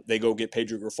then they go get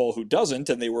Pedro Grifol, who doesn't,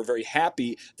 and they were very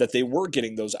happy that they were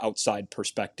getting those outside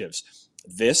perspectives.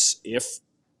 This, if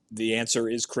the answer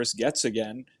is Chris Getz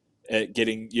again,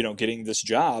 getting this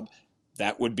job,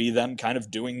 that would be them kind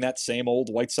of doing that same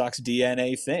old White Sox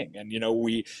DNA thing. And,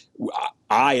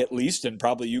 I at least, and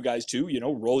probably you guys too,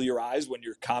 roll your eyes when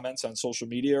your comments on social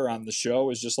media or on the show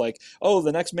is just like, oh,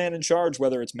 the next man in charge,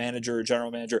 whether it's manager or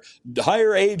general manager,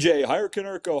 hire AJ, hire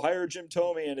Konerko, hire Jim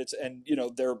Thome,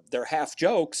 and they're half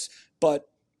jokes, but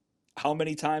how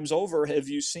many times over have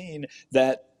you seen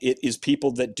that it is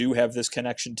people that do have this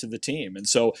connection to the team? And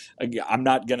so I'm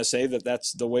not going to say that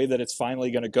that's the way that it's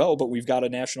finally going to go, but we've got a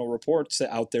national report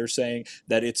out there saying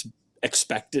that it's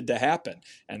expected to happen.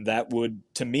 And that would,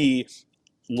 to me,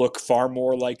 look far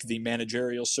more like the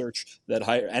managerial search that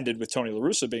ended with Tony La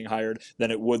Russa being hired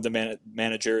than it would the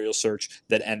managerial search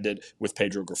that ended with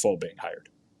Pedro Grifol being hired.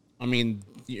 I mean,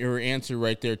 your answer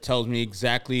right there tells me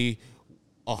exactly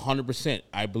 100%.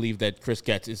 I believe that Chris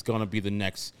Getz is going to be the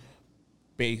next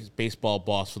baseball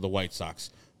boss for the White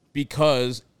Sox,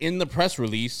 because in the press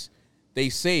release, they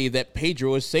say that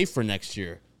Pedro is safe for next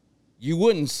year. You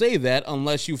wouldn't say that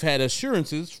unless you've had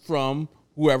assurances from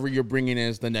whoever you're bringing in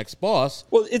as the next boss.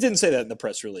 Well, it didn't say that in the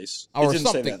press release. Or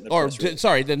something.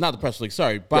 Sorry, not the press release.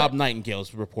 Sorry, Bob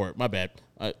Nightingale's report. My bad.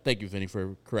 Thank you, Vinny,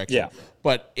 for correction. Yeah.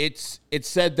 But it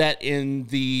said that in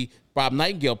the Bob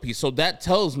Nightingale piece. So that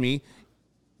tells me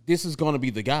this is going to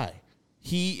be the guy.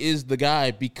 He is the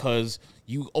guy because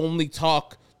you only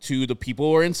talk to the people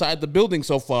who are inside the building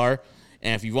so far.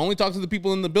 And if you've only talked to the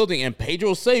people in the building and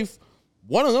Pedro's safe,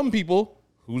 one of them people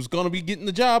who's going to be getting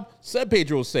the job said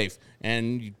Pedro's safe.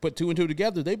 And you put two and two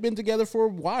together. They've been together for a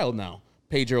while now,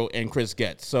 Pedro and Chris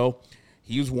Getz. So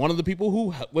he was one of the people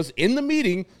who was in the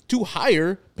meeting to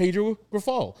hire Pedro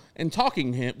Grifol and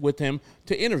talking with him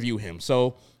to interview him.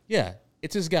 So, yeah,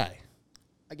 it's his guy.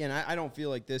 Again, I don't feel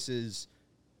like this is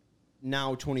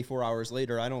now 24 hours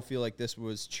later. I don't feel like this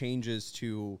was changes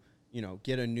to,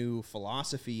 get a new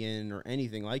philosophy in or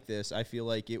anything like this. I feel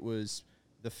like it was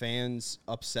the fans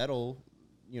upsettle,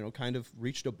 kind of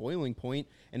reached a boiling point,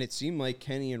 and it seemed like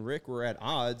Kenny and Rick were at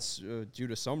odds due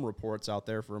to some reports out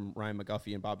there from Ryan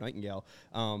McGuffey and Bob Nightingale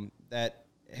that,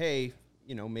 hey,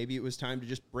 maybe it was time to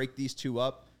just break these two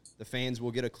up. The fans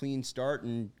will get a clean start,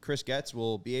 and Chris Getz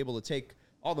will be able to take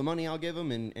all the money I'll give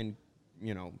him and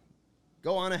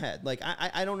go on ahead. Like,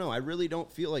 I don't know. I really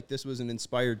don't feel like this was an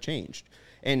inspired change.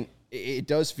 And it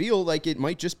does feel like it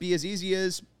might just be as easy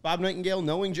as Bob Nightingale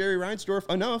knowing Jerry Reinsdorf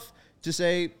enough to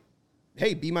say,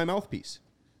 hey, be my mouthpiece.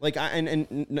 Like,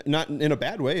 and not in a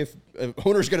bad way. If an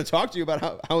owner's going to talk to you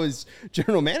about how his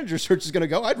general manager search is going to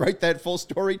go, I'd write that full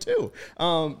story too.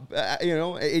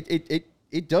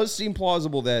 It does seem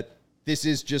plausible that this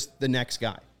is just the next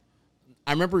guy.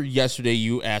 I remember yesterday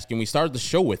you asking, we started the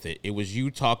show with it. It was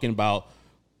you talking about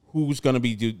who's going to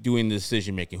be doing the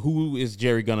decision-making. Who is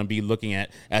Jerry going to be looking at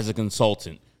as a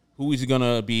consultant? Who is he going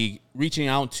to be reaching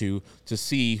out to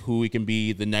see who he can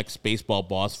be the next baseball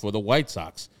boss for the White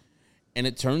Sox? And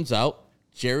it turns out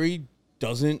Jerry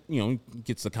doesn't,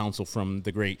 gets the counsel from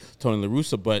the great Tony La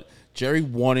Russa, but Jerry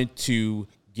wanted to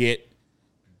get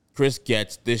Chris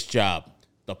Getz this job.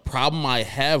 The problem I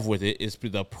have with it is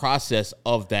the process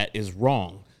of that is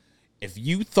wrong. If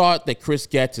you thought that Chris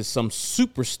Getz is some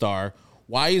superstar,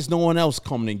 why is no one else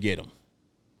coming to get him?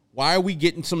 Why are we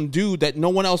getting some dude that no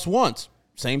one else wants?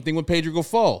 Same thing with Pedro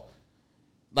Grifol.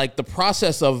 Like, the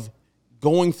process of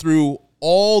going through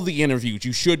all the interviews,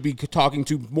 you should be talking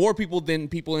to more people than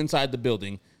people inside the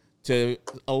building to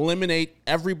eliminate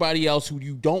everybody else who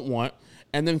you don't want,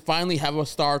 and then finally have a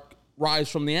star rise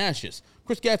from the ashes.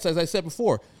 Chris Getz, as I said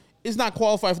before, is not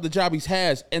qualified for the job he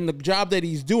has, and the job that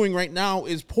he's doing right now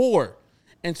is poor.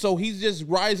 And so he's just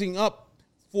rising up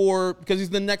because he's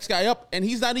the next guy up, and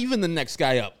he's not even the next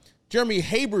guy up. Jeremy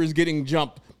Haber is getting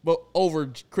jumped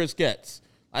over Chris Getz.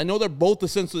 I know they're both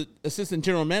assistant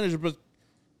general managers, but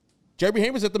Jeremy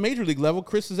Haber's at the major league level.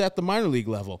 Chris is at the minor league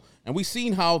level. And we've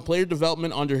seen how player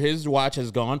development under his watch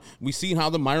has gone. We've seen how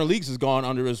the minor leagues has gone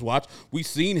under his watch. We've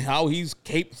seen how he's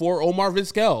caped for Omar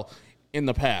Vizquel in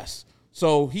the past.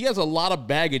 So he has a lot of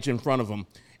baggage in front of him.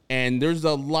 And there's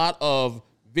a lot of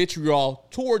vitriol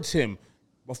towards him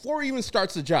before he even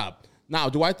starts the job. Now,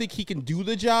 do I think he can do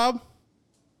the job?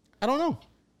 I don't know.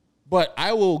 But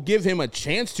I will give him a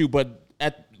chance to. But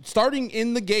at starting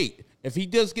in the gate, if he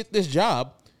does get this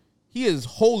job, he is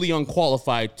wholly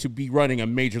unqualified to be running a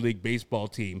Major League Baseball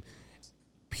team,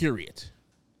 period.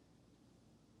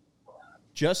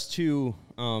 Just to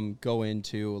go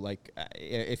into, like,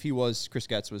 if Chris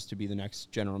Getz was to be the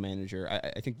next general manager,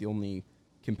 I think the only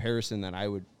comparison that I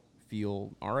would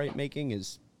feel all right making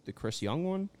is the Chris Young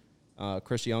one.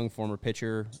 Chris Young, former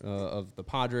pitcher of the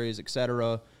Padres,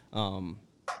 etc.,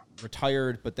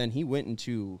 retired, but then he went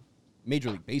into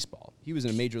Major League Baseball. He was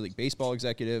a Major League Baseball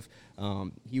executive.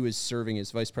 He was serving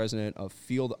as vice president of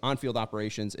on-field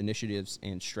operations, initiatives,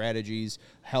 and strategies.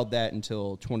 Held that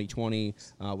until 2020.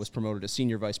 Was promoted to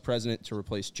senior vice president to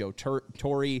replace Joe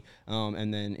Torre,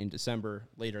 and then in December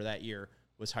later that year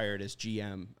was hired as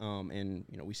GM. And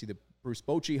we see the Bruce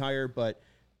Bochy hire, but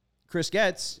Chris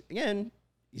Getz again.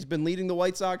 He's been leading the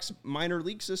White Sox minor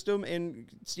league system. And,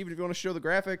 Steven, if you want to show the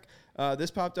graphic,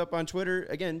 this popped up on Twitter.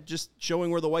 Again, just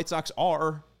showing where the White Sox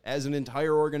are as an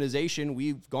entire organization.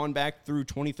 We've gone back through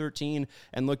 2013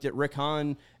 and looked at Rick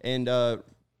Hahn and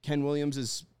Ken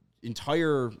Williams'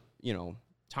 entire,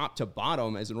 top to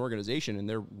bottom as an organization, and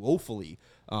they're woefully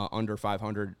under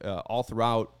 500 all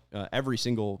throughout every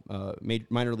single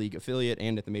minor league affiliate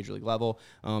and at the major league level.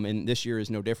 And this year is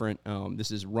no different.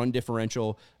 This is run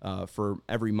differential for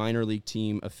every minor league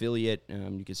team affiliate.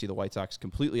 You can see the White Sox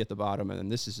completely at the bottom. And then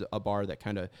this is a bar that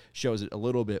kind of shows it a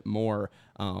little bit more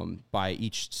by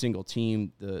each single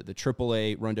team. The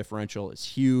AAA run differential is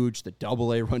huge. The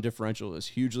AA run differential is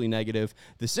hugely negative.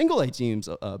 The single A team's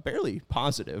barely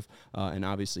positive. And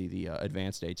obviously the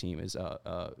advanced A team is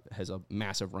has a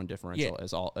massive run differential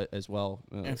as well.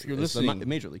 If you're listening, the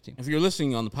major league team. If you're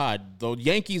listening on the pod, the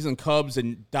Yankees and Cubs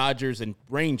and Dodgers and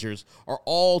Rangers are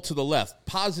all to the left,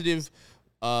 positive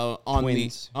on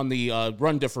the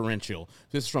run differential.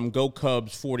 This is from Go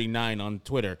Cubs 49 on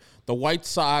Twitter. The White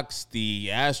Sox, the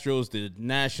Astros, the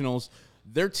Nationals,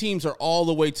 their teams are all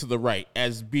the way to the right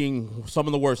as being some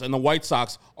of the worst, and the White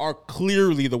Sox are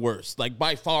clearly the worst, like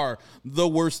by far the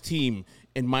worst team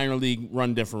in minor league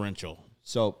run differential.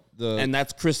 And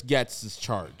that's Chris Getz's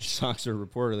charge. Sox are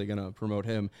reportedly going to promote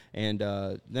him. And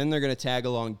then they're going to tag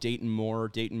along Dayton Moore.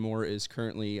 Dayton Moore is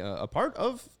currently a part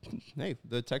of,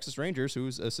 the Texas Rangers,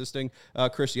 who's assisting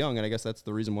Chris Young. And I guess that's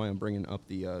the reason why I'm bringing up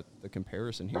the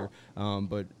comparison here.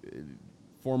 But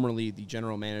formerly the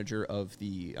general manager of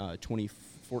the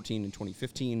 2014 and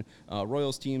 2015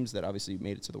 Royals teams that obviously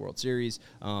made it to the World Series.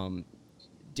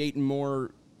 Dayton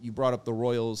Moore, you brought up the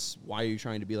Royals. Why are you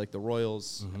trying to be like the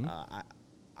Royals? Mm-hmm.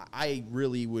 I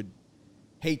really would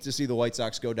hate to see the White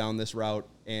Sox go down this route.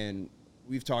 And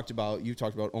you've talked about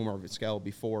Omar Vizquel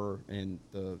before and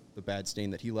the bad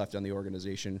stain that he left on the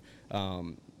organization.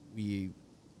 We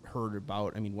heard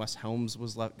about, Wes Helms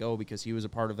was let go because he was a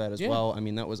part of that as well.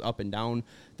 That was up and down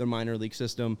the minor league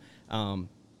system.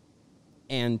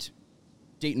 And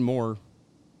Dayton Moore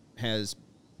has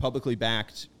publicly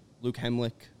backed Luke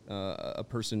Hemlick, a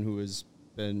person who has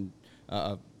been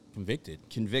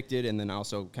convicted and then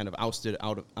also kind of ousted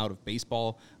out of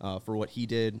baseball for what he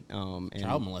did. And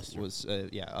child molester. Was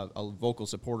a vocal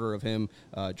supporter of him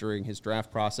during his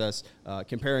draft process,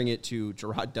 comparing it to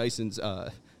Gerard Dyson's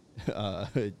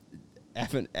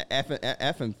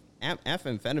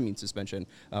amphetamine suspension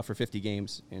for 50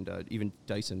 games, and even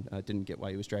Dyson didn't get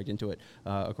why he was dragged into it,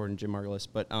 according to Jim Margulis.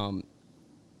 But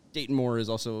Dayton Moore is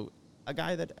also a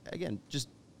guy that, again, just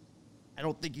I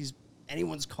don't think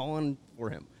anyone's calling for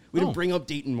him. We didn't bring up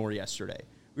Dayton Moore yesterday.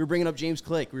 We were bringing up James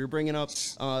Click. We were bringing up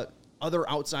other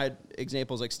outside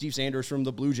examples like Steve Sanders from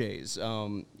the Blue Jays.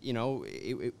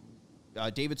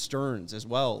 David Stearns as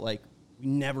well. Like, we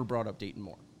never brought up Dayton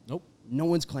Moore. Nope. No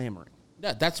one's clamoring.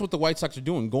 Yeah, that's what the White Sox are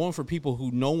doing, going for people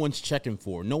who no one's checking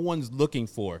for, no one's looking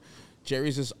for.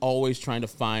 Jerry's just always trying to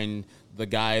find the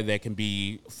guy that can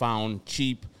be found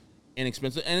cheap,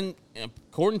 inexpensive. And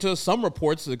according to some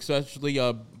reports, especially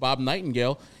Bob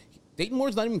Nightingale, Dayton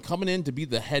Moore's not even coming in to be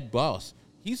the head boss.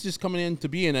 He's just coming in to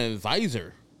be an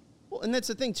advisor. Well, and that's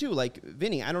the thing, too. Like,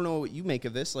 Vinny, I don't know what you make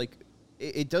of this. Like,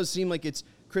 it does seem like it's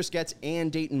Chris Getz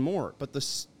and Dayton Moore. But the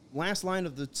last line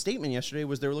of the statement yesterday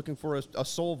was they were looking for a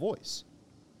sole voice.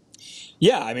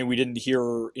 Yeah, we didn't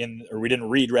read in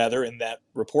that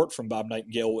report from Bob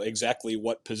Nightingale exactly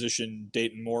what position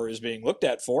Dayton Moore is being looked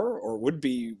at for or would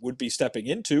be stepping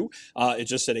into. It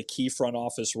just said a key front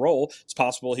office role. It's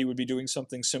possible he would be doing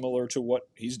something similar to what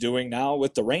he's doing now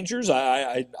with the Rangers.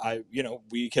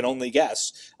 We can only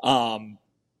guess.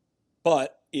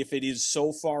 But if it is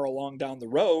so far along down the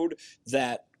road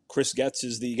that Chris Getz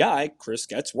is the guy, Chris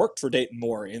Getz worked for Dayton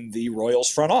Moore in the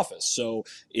Royals front office. So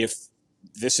if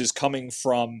this is coming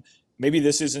from, maybe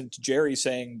this isn't Jerry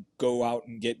saying go out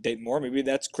and get Dayton Moore. Maybe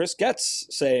that's Chris Getz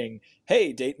saying,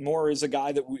 hey, Dayton Moore is a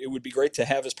guy that it would be great to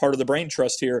have as part of the brain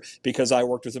trust here because I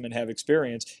worked with him and have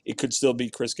experience. It could still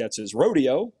be Chris Getz's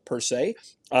rodeo per se,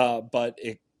 but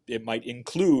it might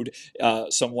include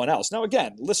someone else. Now,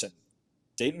 again, listen,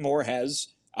 Dayton Moore has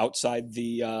outside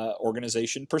the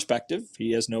organization perspective.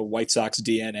 He has no White Sox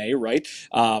DNA, right?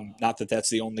 Not that that's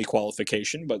the only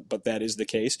qualification, but that is the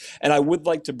case. And I would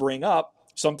like to bring up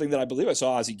something that I believe I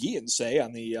saw Ozzie Guillen say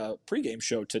on the pregame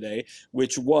show today,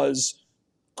 which was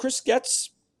Chris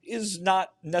Getz is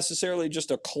not necessarily just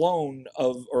a clone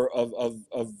of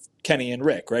Kenny and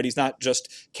Rick, right? He's not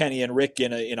just Kenny and Rick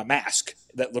in a mask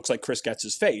that looks like Chris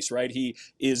Getz's face, right? He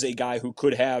is a guy who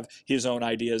could have his own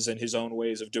ideas and his own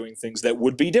ways of doing things that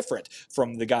would be different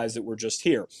from the guys that were just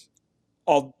here.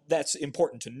 All that's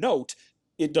important to note.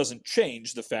 It doesn't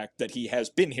change the fact that he has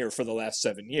been here for the last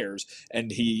 7 years,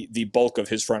 and the bulk of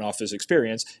his front office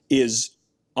experience is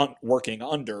working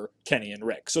under Kenny and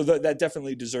Rick. So that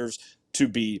definitely deserves to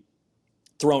be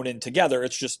thrown in together.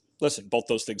 It's just, listen, both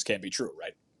those things can be true,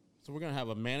 right? So we're going to have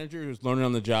a manager who's learning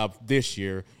on the job this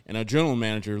year and a general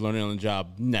manager learning on the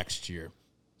job next year.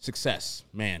 Success.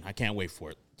 Man, I can't wait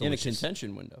for it. Delicious. In a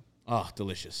contention window. Oh,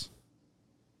 delicious.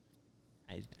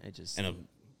 I just... And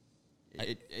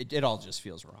it all just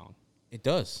feels wrong. It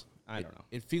does. I don't know.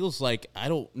 It feels like, I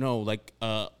don't know, like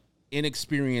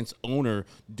inexperienced owner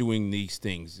doing these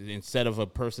things instead of a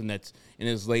person that's in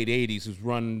his late 80s who's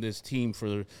run this team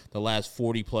for the last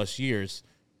 40 plus years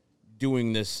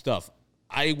doing this stuff.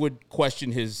 I would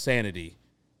question his sanity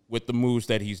with the moves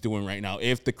that he's doing right now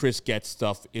if the Chris Getz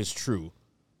stuff is true,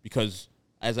 because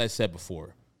as I said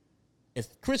before,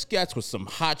 if Chris Getz was some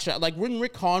hotshot, like when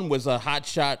Rick Hahn was a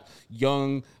hotshot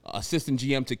young assistant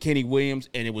GM to Kenny Williams,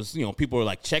 and it was, people were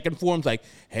like checking for him, like,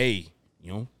 hey,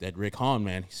 that Rick Hahn,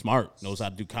 man, he's smart, knows how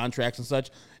to do contracts and such.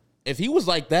 If he was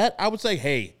like that, I would say,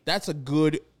 hey, that's a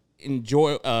good,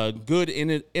 innovative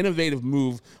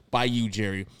move by you,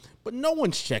 Jerry. But no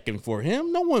one's checking for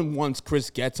him. No one wants Chris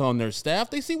Getz on their staff.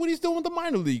 They see what he's doing with the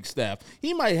minor league staff.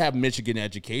 He might have Michigan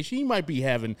education. He might be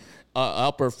having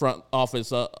upper front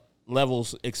office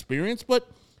levels experience, but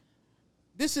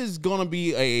this is going to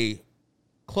be a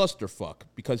clusterfuck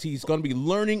because he's going to be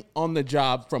learning on the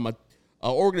job from a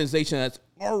organization that's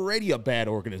already a bad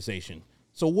organization.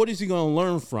 So what is he going to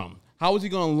learn from? How is he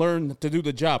going to learn to do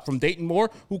the job? From Dayton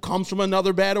Moore, who comes from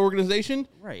another bad organization?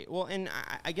 Right. Well, and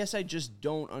I guess I just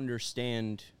don't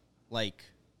understand, like,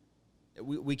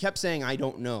 we kept saying, I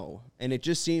don't know. And it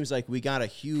just seems like we got a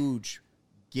huge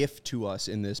gift to us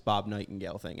in this Bob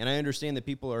Nightingale thing. And I understand that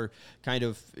people are kind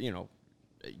of,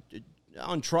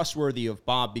 untrustworthy of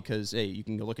Bob because, hey, you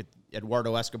can look at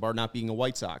Eduardo Escobar not being a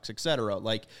White Sox, etc.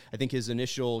 Like, I think his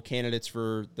initial candidates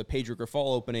for the Pedro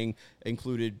Grifol opening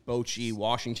included Bochy,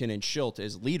 Washington, and Schilt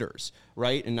as leaders,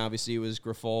 right? And obviously it was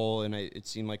Grifol, and it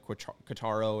seemed like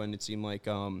Quattaro, and it seemed like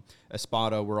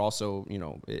Espada were also,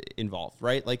 involved,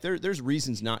 right? Like, there's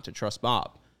reasons not to trust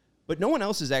Bob. But no one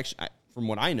else is actually, from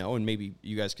what I know, and maybe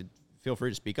you guys could feel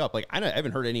free to speak up, like, I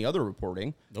haven't heard any other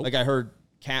reporting. Nope. Like, I heard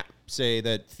Kat say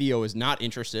that Theo is not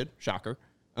interested. Shocker.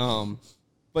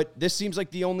 But this seems like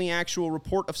the only actual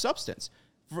report of substance.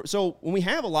 So when we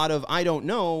have a lot of I don't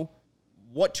know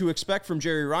what to expect from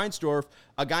Jerry Reinsdorf,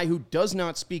 a guy who does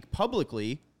not speak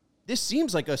publicly, this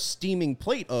seems like a steaming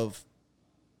plate of,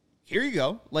 here you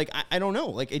go. Like, I don't know.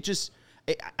 Like, it just,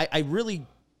 I really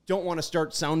don't want to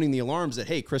start sounding the alarms that,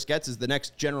 hey, Chris Getz is the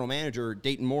next general manager, or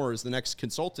Dayton Moore is the next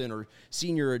consultant or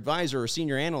senior advisor or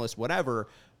senior analyst, whatever.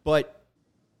 But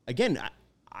again,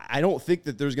 I don't think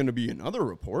that there's going to be another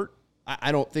report.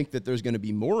 I don't think that there's going to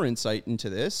be more insight into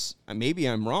this. Maybe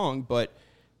I'm wrong, but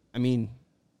I mean,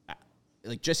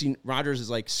 like, Jesse Rogers is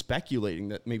like speculating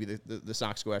that maybe the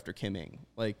Sox go after Kim Ng.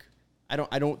 Like,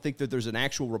 I don't think that there's an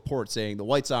actual report saying the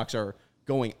White Sox are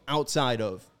going outside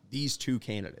of these two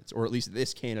candidates, or at least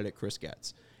this candidate, Chris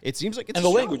Getz. It seems like it's and the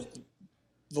language.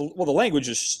 The language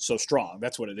is so strong.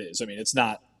 That's what it is. I mean, it's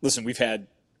not. Listen, we've had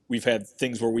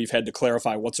things where we've had to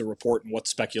clarify what's a report and what's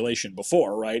speculation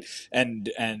before, right? And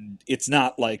it's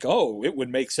not like, oh, it would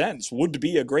make sense, would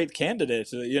be a great candidate,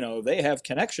 they have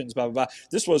connections, blah, blah, blah.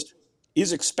 This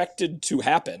is expected to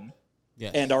happen,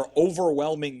 yes, and are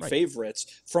overwhelming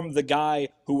favorites from the guy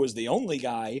who was the only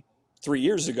guy 3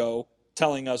 years ago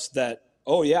telling us that,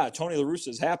 oh yeah, Tony La Russa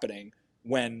is happening,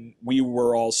 when we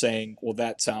were all saying, well,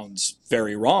 that sounds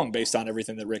very wrong based on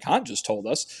everything that Rick Hahn just told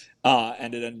us,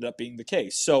 and it ended up being the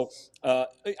case. So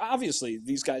obviously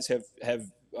these guys have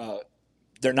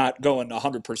they're not going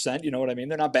 100%, you know what I mean?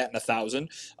 They're not batting 1,000,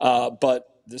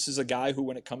 but this is a guy who,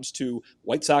 when it comes to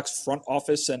White Sox front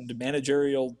office and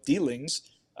managerial dealings,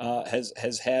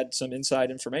 has had some inside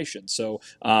information. So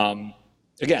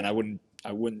again, I wouldn't.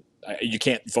 You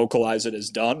can't vocalize it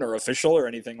as done or official or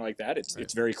anything like that.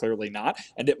 It's very clearly not,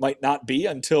 and it might not be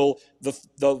until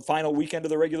the final weekend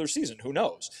of the regular season. Who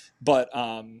knows? But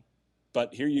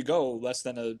here you go, less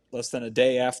than a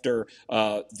day after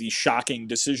the shocking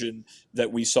decision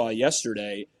that we saw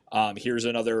yesterday. Here's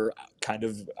another kind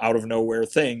of out of nowhere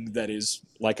thing that is,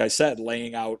 like I said,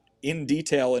 laying out in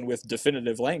detail and with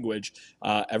definitive language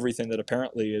everything that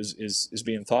apparently is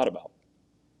being thought about.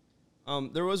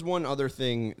 There was one other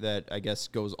thing that I guess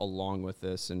goes along with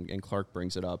this, and Clark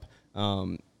brings it up,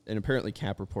 and apparently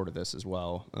Cap reported this as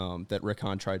well, that Rick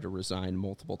Hahn tried to resign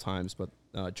multiple times, but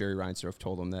Jerry Reinsdorf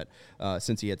told him that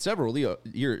since he had several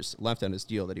years left on his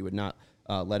deal, that he would not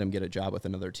let him get a job with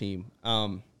another team.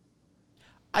 Can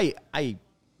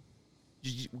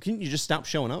you just stop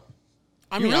showing up?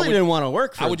 I mean, I didn't want to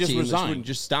work for I would just team. resign. Wouldn't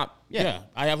just stop. Yeah,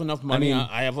 I have enough money.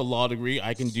 I have a law degree.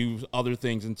 I can do other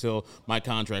things until my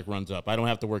contract runs up. I don't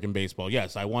have to work in baseball.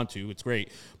 Yes, I want to. It's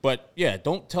great. But, yeah,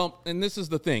 don't tell – and this is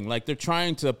the thing. Like, they're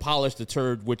trying to polish the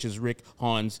turd, which is Rick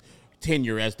Hahn's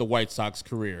tenure as the White Sox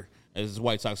career,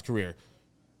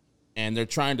 And they're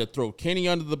trying to throw Kenny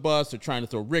under the bus. They're trying to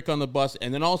throw Rick on the bus,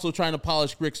 and then also trying to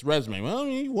polish Rick's resume. Well,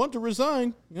 he wanted to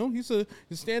resign. He's a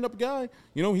stand-up guy.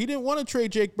 He didn't want to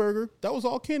trade Jake Berger. That was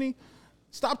all Kenny.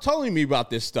 Stop telling me about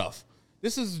this stuff.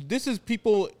 This is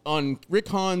people on Rick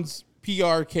Hahn's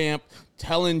PR camp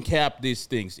telling Cap these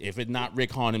things, if it's not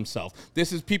Rick Hahn himself.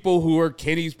 This is people who are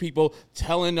Kenny's people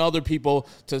telling other people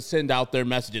to send out their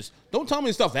messages. Don't tell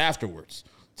me stuff afterwards.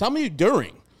 Tell me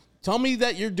during. Tell me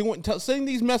that you're sending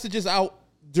these messages out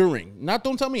during.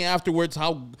 Don't tell me afterwards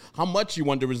how much you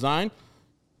want to resign.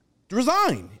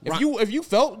 Resign. If you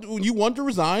felt you want to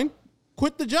resign,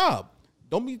 quit the job.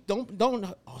 Don't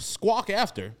squawk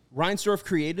after. Reinsdorf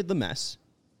created the mess.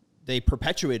 They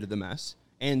perpetuated the mess,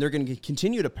 and they're going to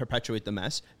continue to perpetuate the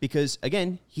mess because,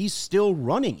 again, he's still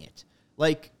running it.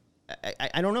 Like,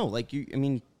 I don't know. Like,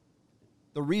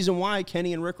 the reason why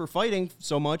Kenny and Rick were fighting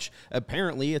so much,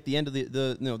 apparently, at the end of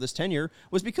this tenure,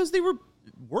 was because they were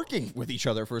working with each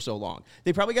other for so long.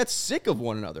 They probably got sick of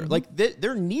one another. Mm-hmm. Like,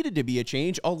 there needed to be a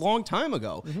change a long time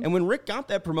ago. Mm-hmm. And when Rick got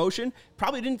that promotion,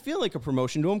 probably didn't feel like a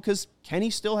promotion to him because Kenny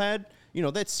still had,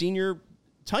 that senior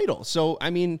title. So,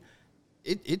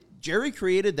 Jerry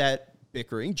created that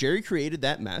bickering. Jerry created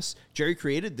that mess. Jerry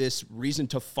created this reason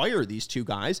to fire these two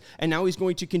guys. And now he's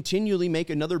going to continually make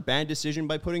another bad decision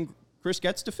by putting Chris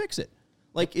Getz to fix it.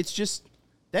 Like, it's just,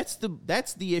 that's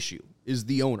the issue, is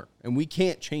the owner. And we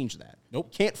can't change that.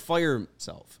 Nope. Can't fire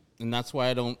himself. And that's why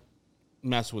I don't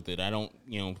mess with it. I don't,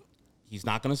 he's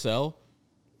not going to sell.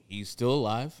 He's still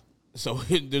alive. So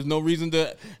there's no reason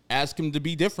to ask him to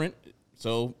be different.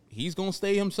 So he's going to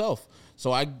stay himself.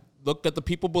 So I look at the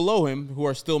people below him who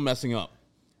are still messing up.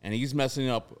 And he's messing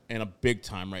up in a big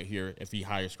time right here if he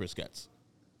hires Chris Getz.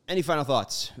 Any final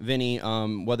thoughts, Vinny,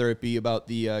 whether it be about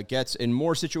the Getz and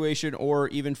Moore situation or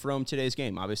even from today's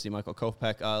game? Obviously, Michael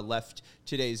Kopech left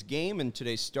today's game and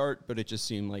today's start, but it just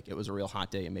seemed like it was a real hot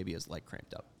day and maybe his leg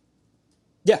cramped up.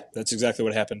 Yeah, that's exactly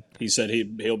what happened. He said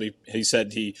he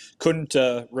said he couldn't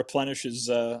replenish his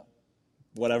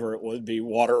whatever it would be,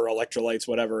 water or electrolytes,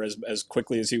 whatever, as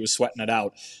quickly as he was sweating it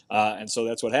out. And so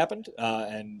that's what happened.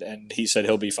 And he said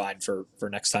he'll be fine for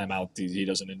next time out. He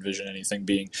doesn't envision anything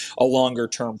being a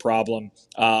longer-term problem.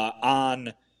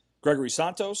 On Gregory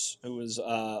Santos, who was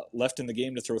left in the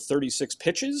game to throw 36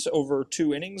 pitches over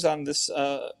 2 innings on this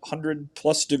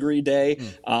 100-plus degree day,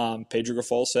 Pedro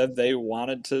Grifol said they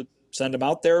wanted to send him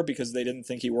out there because they didn't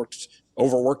think he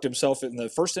overworked himself in the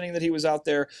first inning that he was out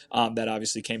there. That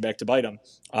obviously came back to bite him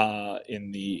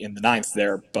in the ninth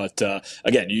there. But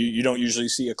again, you don't usually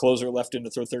see a closer left in to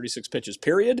throw 36 pitches,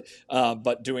 period.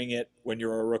 But doing it when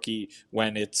you're a rookie,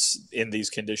 when it's in these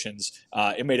conditions,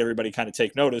 it made everybody kind of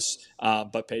take notice.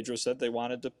 But Pedro said they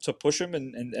wanted to push him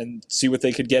and see what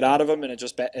they could get out of him, and it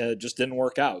just didn't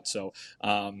work out. So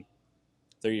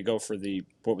there you go for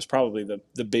what was probably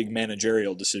the big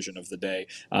managerial decision of the day.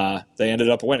 They ended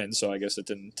up winning, so I guess it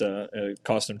didn't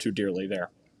cost them too dearly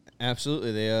there.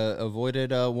 Absolutely. They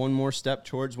avoided one more step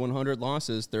towards 100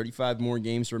 losses. 35 more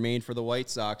games remain for the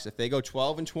White Sox. If they go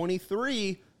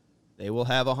 12-23, they will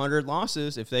have 100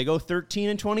 losses. If they go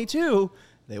 13-22,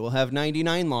 they will have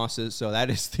 99 losses. So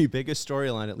that is the biggest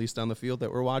storyline, at least on the field,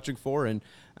 that we're watching for. And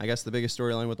I guess the biggest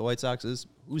storyline with the White Sox is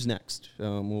who's next.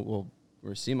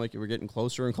 We seem like we're getting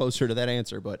closer and closer to that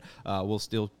answer, but we'll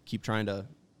still keep trying to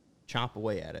chop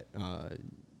away at it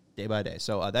day by day.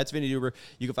 So that's Vinny Duber.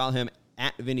 You can follow him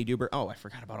at Vinny Duber. Oh, I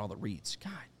forgot about all the reads.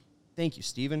 God, thank you,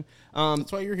 Steven.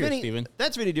 That's why you're here, Steven.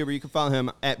 That's Vinny Duber. You can follow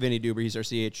him at Vinny Duber. He's our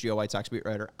CHGO White Sox beat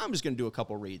writer. I'm just going to do a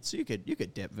couple reads, so you could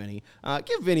dip Vinny.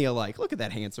 Give Vinny a like. Look at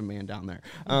that handsome man down there.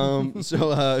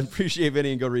 So appreciate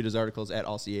Vinny, and go read his articles at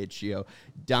allchgo.com.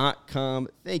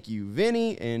 Thank you,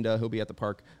 Vinny, and he'll be at the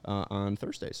park on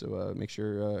Thursday. So make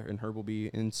sure, and Herb will be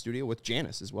in studio with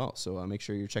Janice as well. So make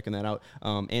sure you're checking that out.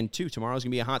 And tomorrow's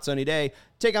going to be a hot sunny day.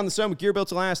 Take on the sun with gear built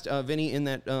to last. Vinny in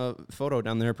that photo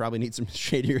down there probably needs some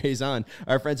shady rays is on.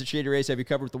 Our friends at Shady Rays have you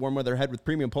covered with the warm weather ahead with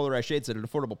premium polarized shades at an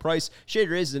affordable price.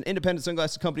 Shady Rays is an independent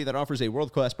sunglasses company that offers a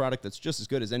world-class product that's just as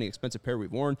good as any expensive pair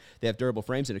we've worn. They have durable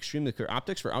frames and extremely clear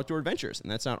optics for outdoor adventures.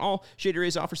 And that's not all. Shady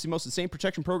Rays offers the most insane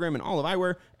protection program in all of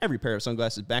eyewear. Every pair of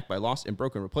sunglasses is backed by lost and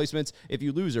broken replacements. If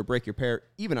you lose or break your pair,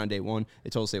 even on day one, they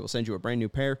told us they will send you a brand new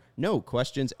pair. No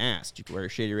questions asked. You can wear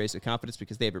Shady Rays with confidence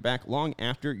because they have your back long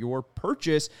after your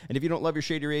purchase. And if you don't love your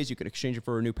Shady Rays, you can exchange it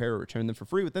for a new pair or return them for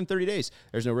free within 30 days.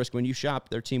 There's no risk when you shop.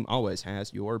 Their team always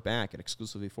has your back. And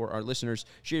exclusively for our listeners,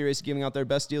 Shady Rays is giving out their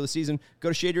best deal this season.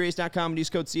 Go to ShadyRays.com and use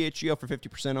code CHGO for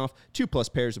 50% off.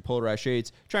 2+ pairs of polarized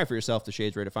shades. Try for yourself. The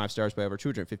shades rated 5 stars by over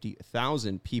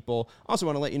 250,000 people. Also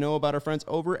want to let you know about our friends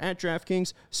over at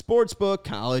DraftKings Sportsbook.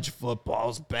 College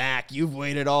football's back. You've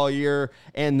waited all year,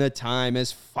 and the time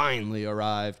has finally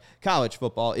arrived. College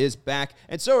football is back,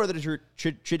 and so are the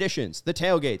traditions, the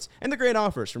tailgates, and the great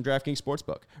offers from DraftKings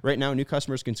Sportsbook. Right now, new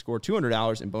customers can score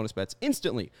 $200 in bonus bets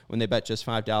instantly when they bet just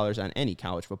 $5 on any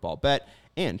college football bet.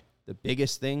 And the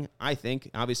biggest thing, I think,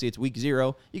 obviously it's week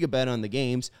 0. You can bet on the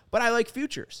games, but I like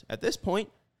futures. At this point,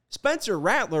 Spencer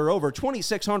Rattler over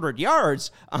 2,600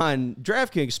 yards on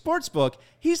DraftKings Sportsbook.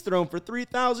 He's thrown for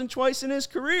 3,000 twice in his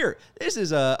career. This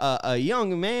is a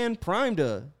young man primed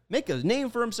to make a name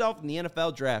for himself in the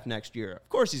NFL draft next year. Of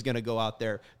course he's going to go out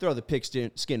there, throw the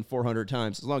pigskin 400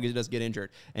 times, as long as he doesn't get injured,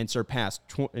 and surpass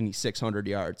 2,600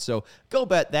 yards. So go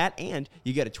bet that, and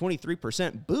you get a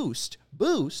 23% boost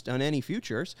on any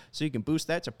futures, so you can boost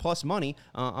that to plus money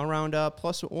around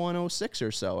plus 106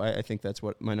 or so. I think that's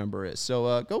what my number is.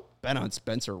 So go bet on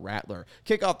Spencer Rattler.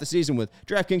 Kick off the season with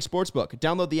DraftKings Sportsbook.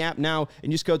 Download the app now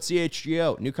and use code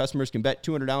CHGO. New customers can bet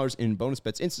 $200 in bonus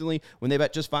bets instantly when they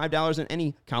bet just $5 on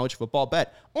any college football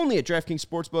bet. Only at DraftKings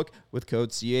Sportsbook with code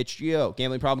CHGO.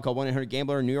 Gambling problem? Call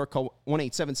 1-800-GAMBLER. In New York, call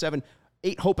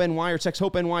 1-877-8-HOPE-NY or text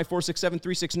HOPE-NY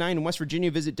 467-369. In West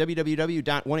Virginia, visit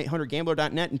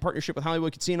www.1800gambler.net in partnership with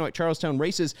Hollywood Casino at Charlestown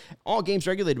Races. All games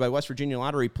regulated by West Virginia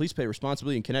Lottery. Please play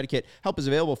responsibly in Connecticut. Help is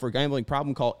available for a gambling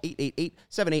problem. Call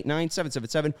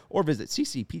 888-789-777 or visit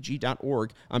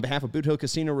ccpg.org. On behalf of Boot Hill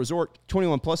Casino Resort,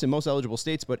 21 plus in most eligible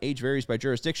states, but age varies by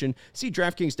jurisdiction. See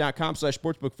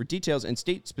DraftKings.com/sportsbook for details and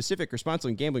state-specific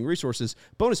responsible gambling resources.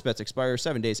 Bonus bets expire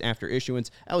 7 days after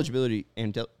issuance. Eligibility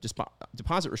and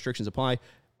deposit restrictions apply.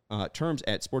 Terms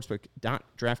at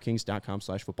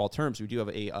sportsbook.draftkings.com/football terms. We do have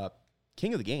a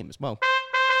king of the game as well.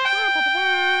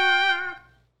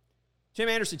 Tim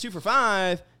Anderson, 2 for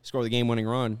 5. Score the game-winning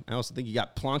run. I also think he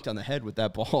got plonked on the head with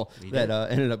that ball that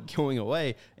ended up going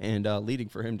away and leading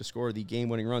for him to score the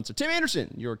game-winning run. So Tim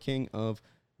Anderson, your king of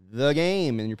the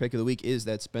game, and your pick of the week is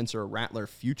that Spencer Rattler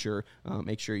future.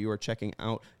 Make sure you are checking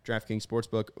out DraftKings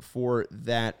Sportsbook for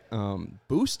that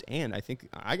boost, and I think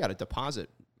I got a deposit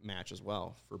match as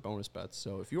well for bonus bets.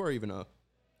 So if you are even a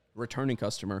returning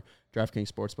customer,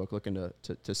 DraftKings Sportsbook looking to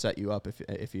set you up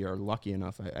if you are lucky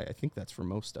enough. I think that's for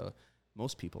most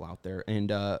people out there.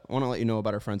 And I want to let you know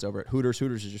about our friends over at Hooters.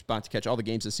 Hooters is your spot to catch all the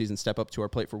games this season. Step up to our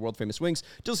plate for world-famous wings,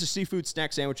 delicious seafood,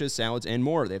 snack sandwiches, salads, and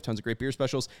more. They have tons of great beer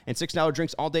specials and $6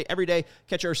 drinks all day, every day.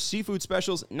 Catch our seafood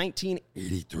specials,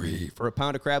 $19.83 for a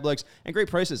pound of crab legs, and great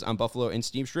prices on buffalo and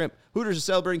steamed shrimp. Hooters is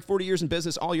celebrating 40 years in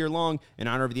business all year long. In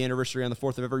honor of the anniversary on the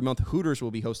 4th of every month, Hooters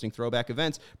will be hosting throwback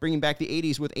events, bringing back the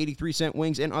 80s with 83-cent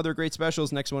wings and other great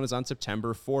specials. Next one is on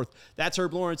September 4th. That's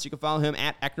Herb Lawrence. You can follow him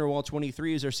at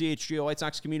Ecknerwall23 as our CHGO White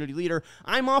Sox community leader.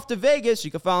 I'm off to Vegas.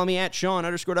 You can follow me at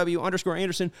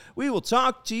Sean_W_Anderson. We will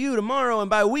talk to you tomorrow, and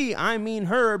by we, I mean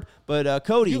Herb, but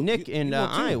Cody, Nick, and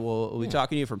I will be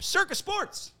talking to you from Circus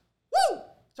Sports. Woo!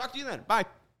 Talk to you then. Bye.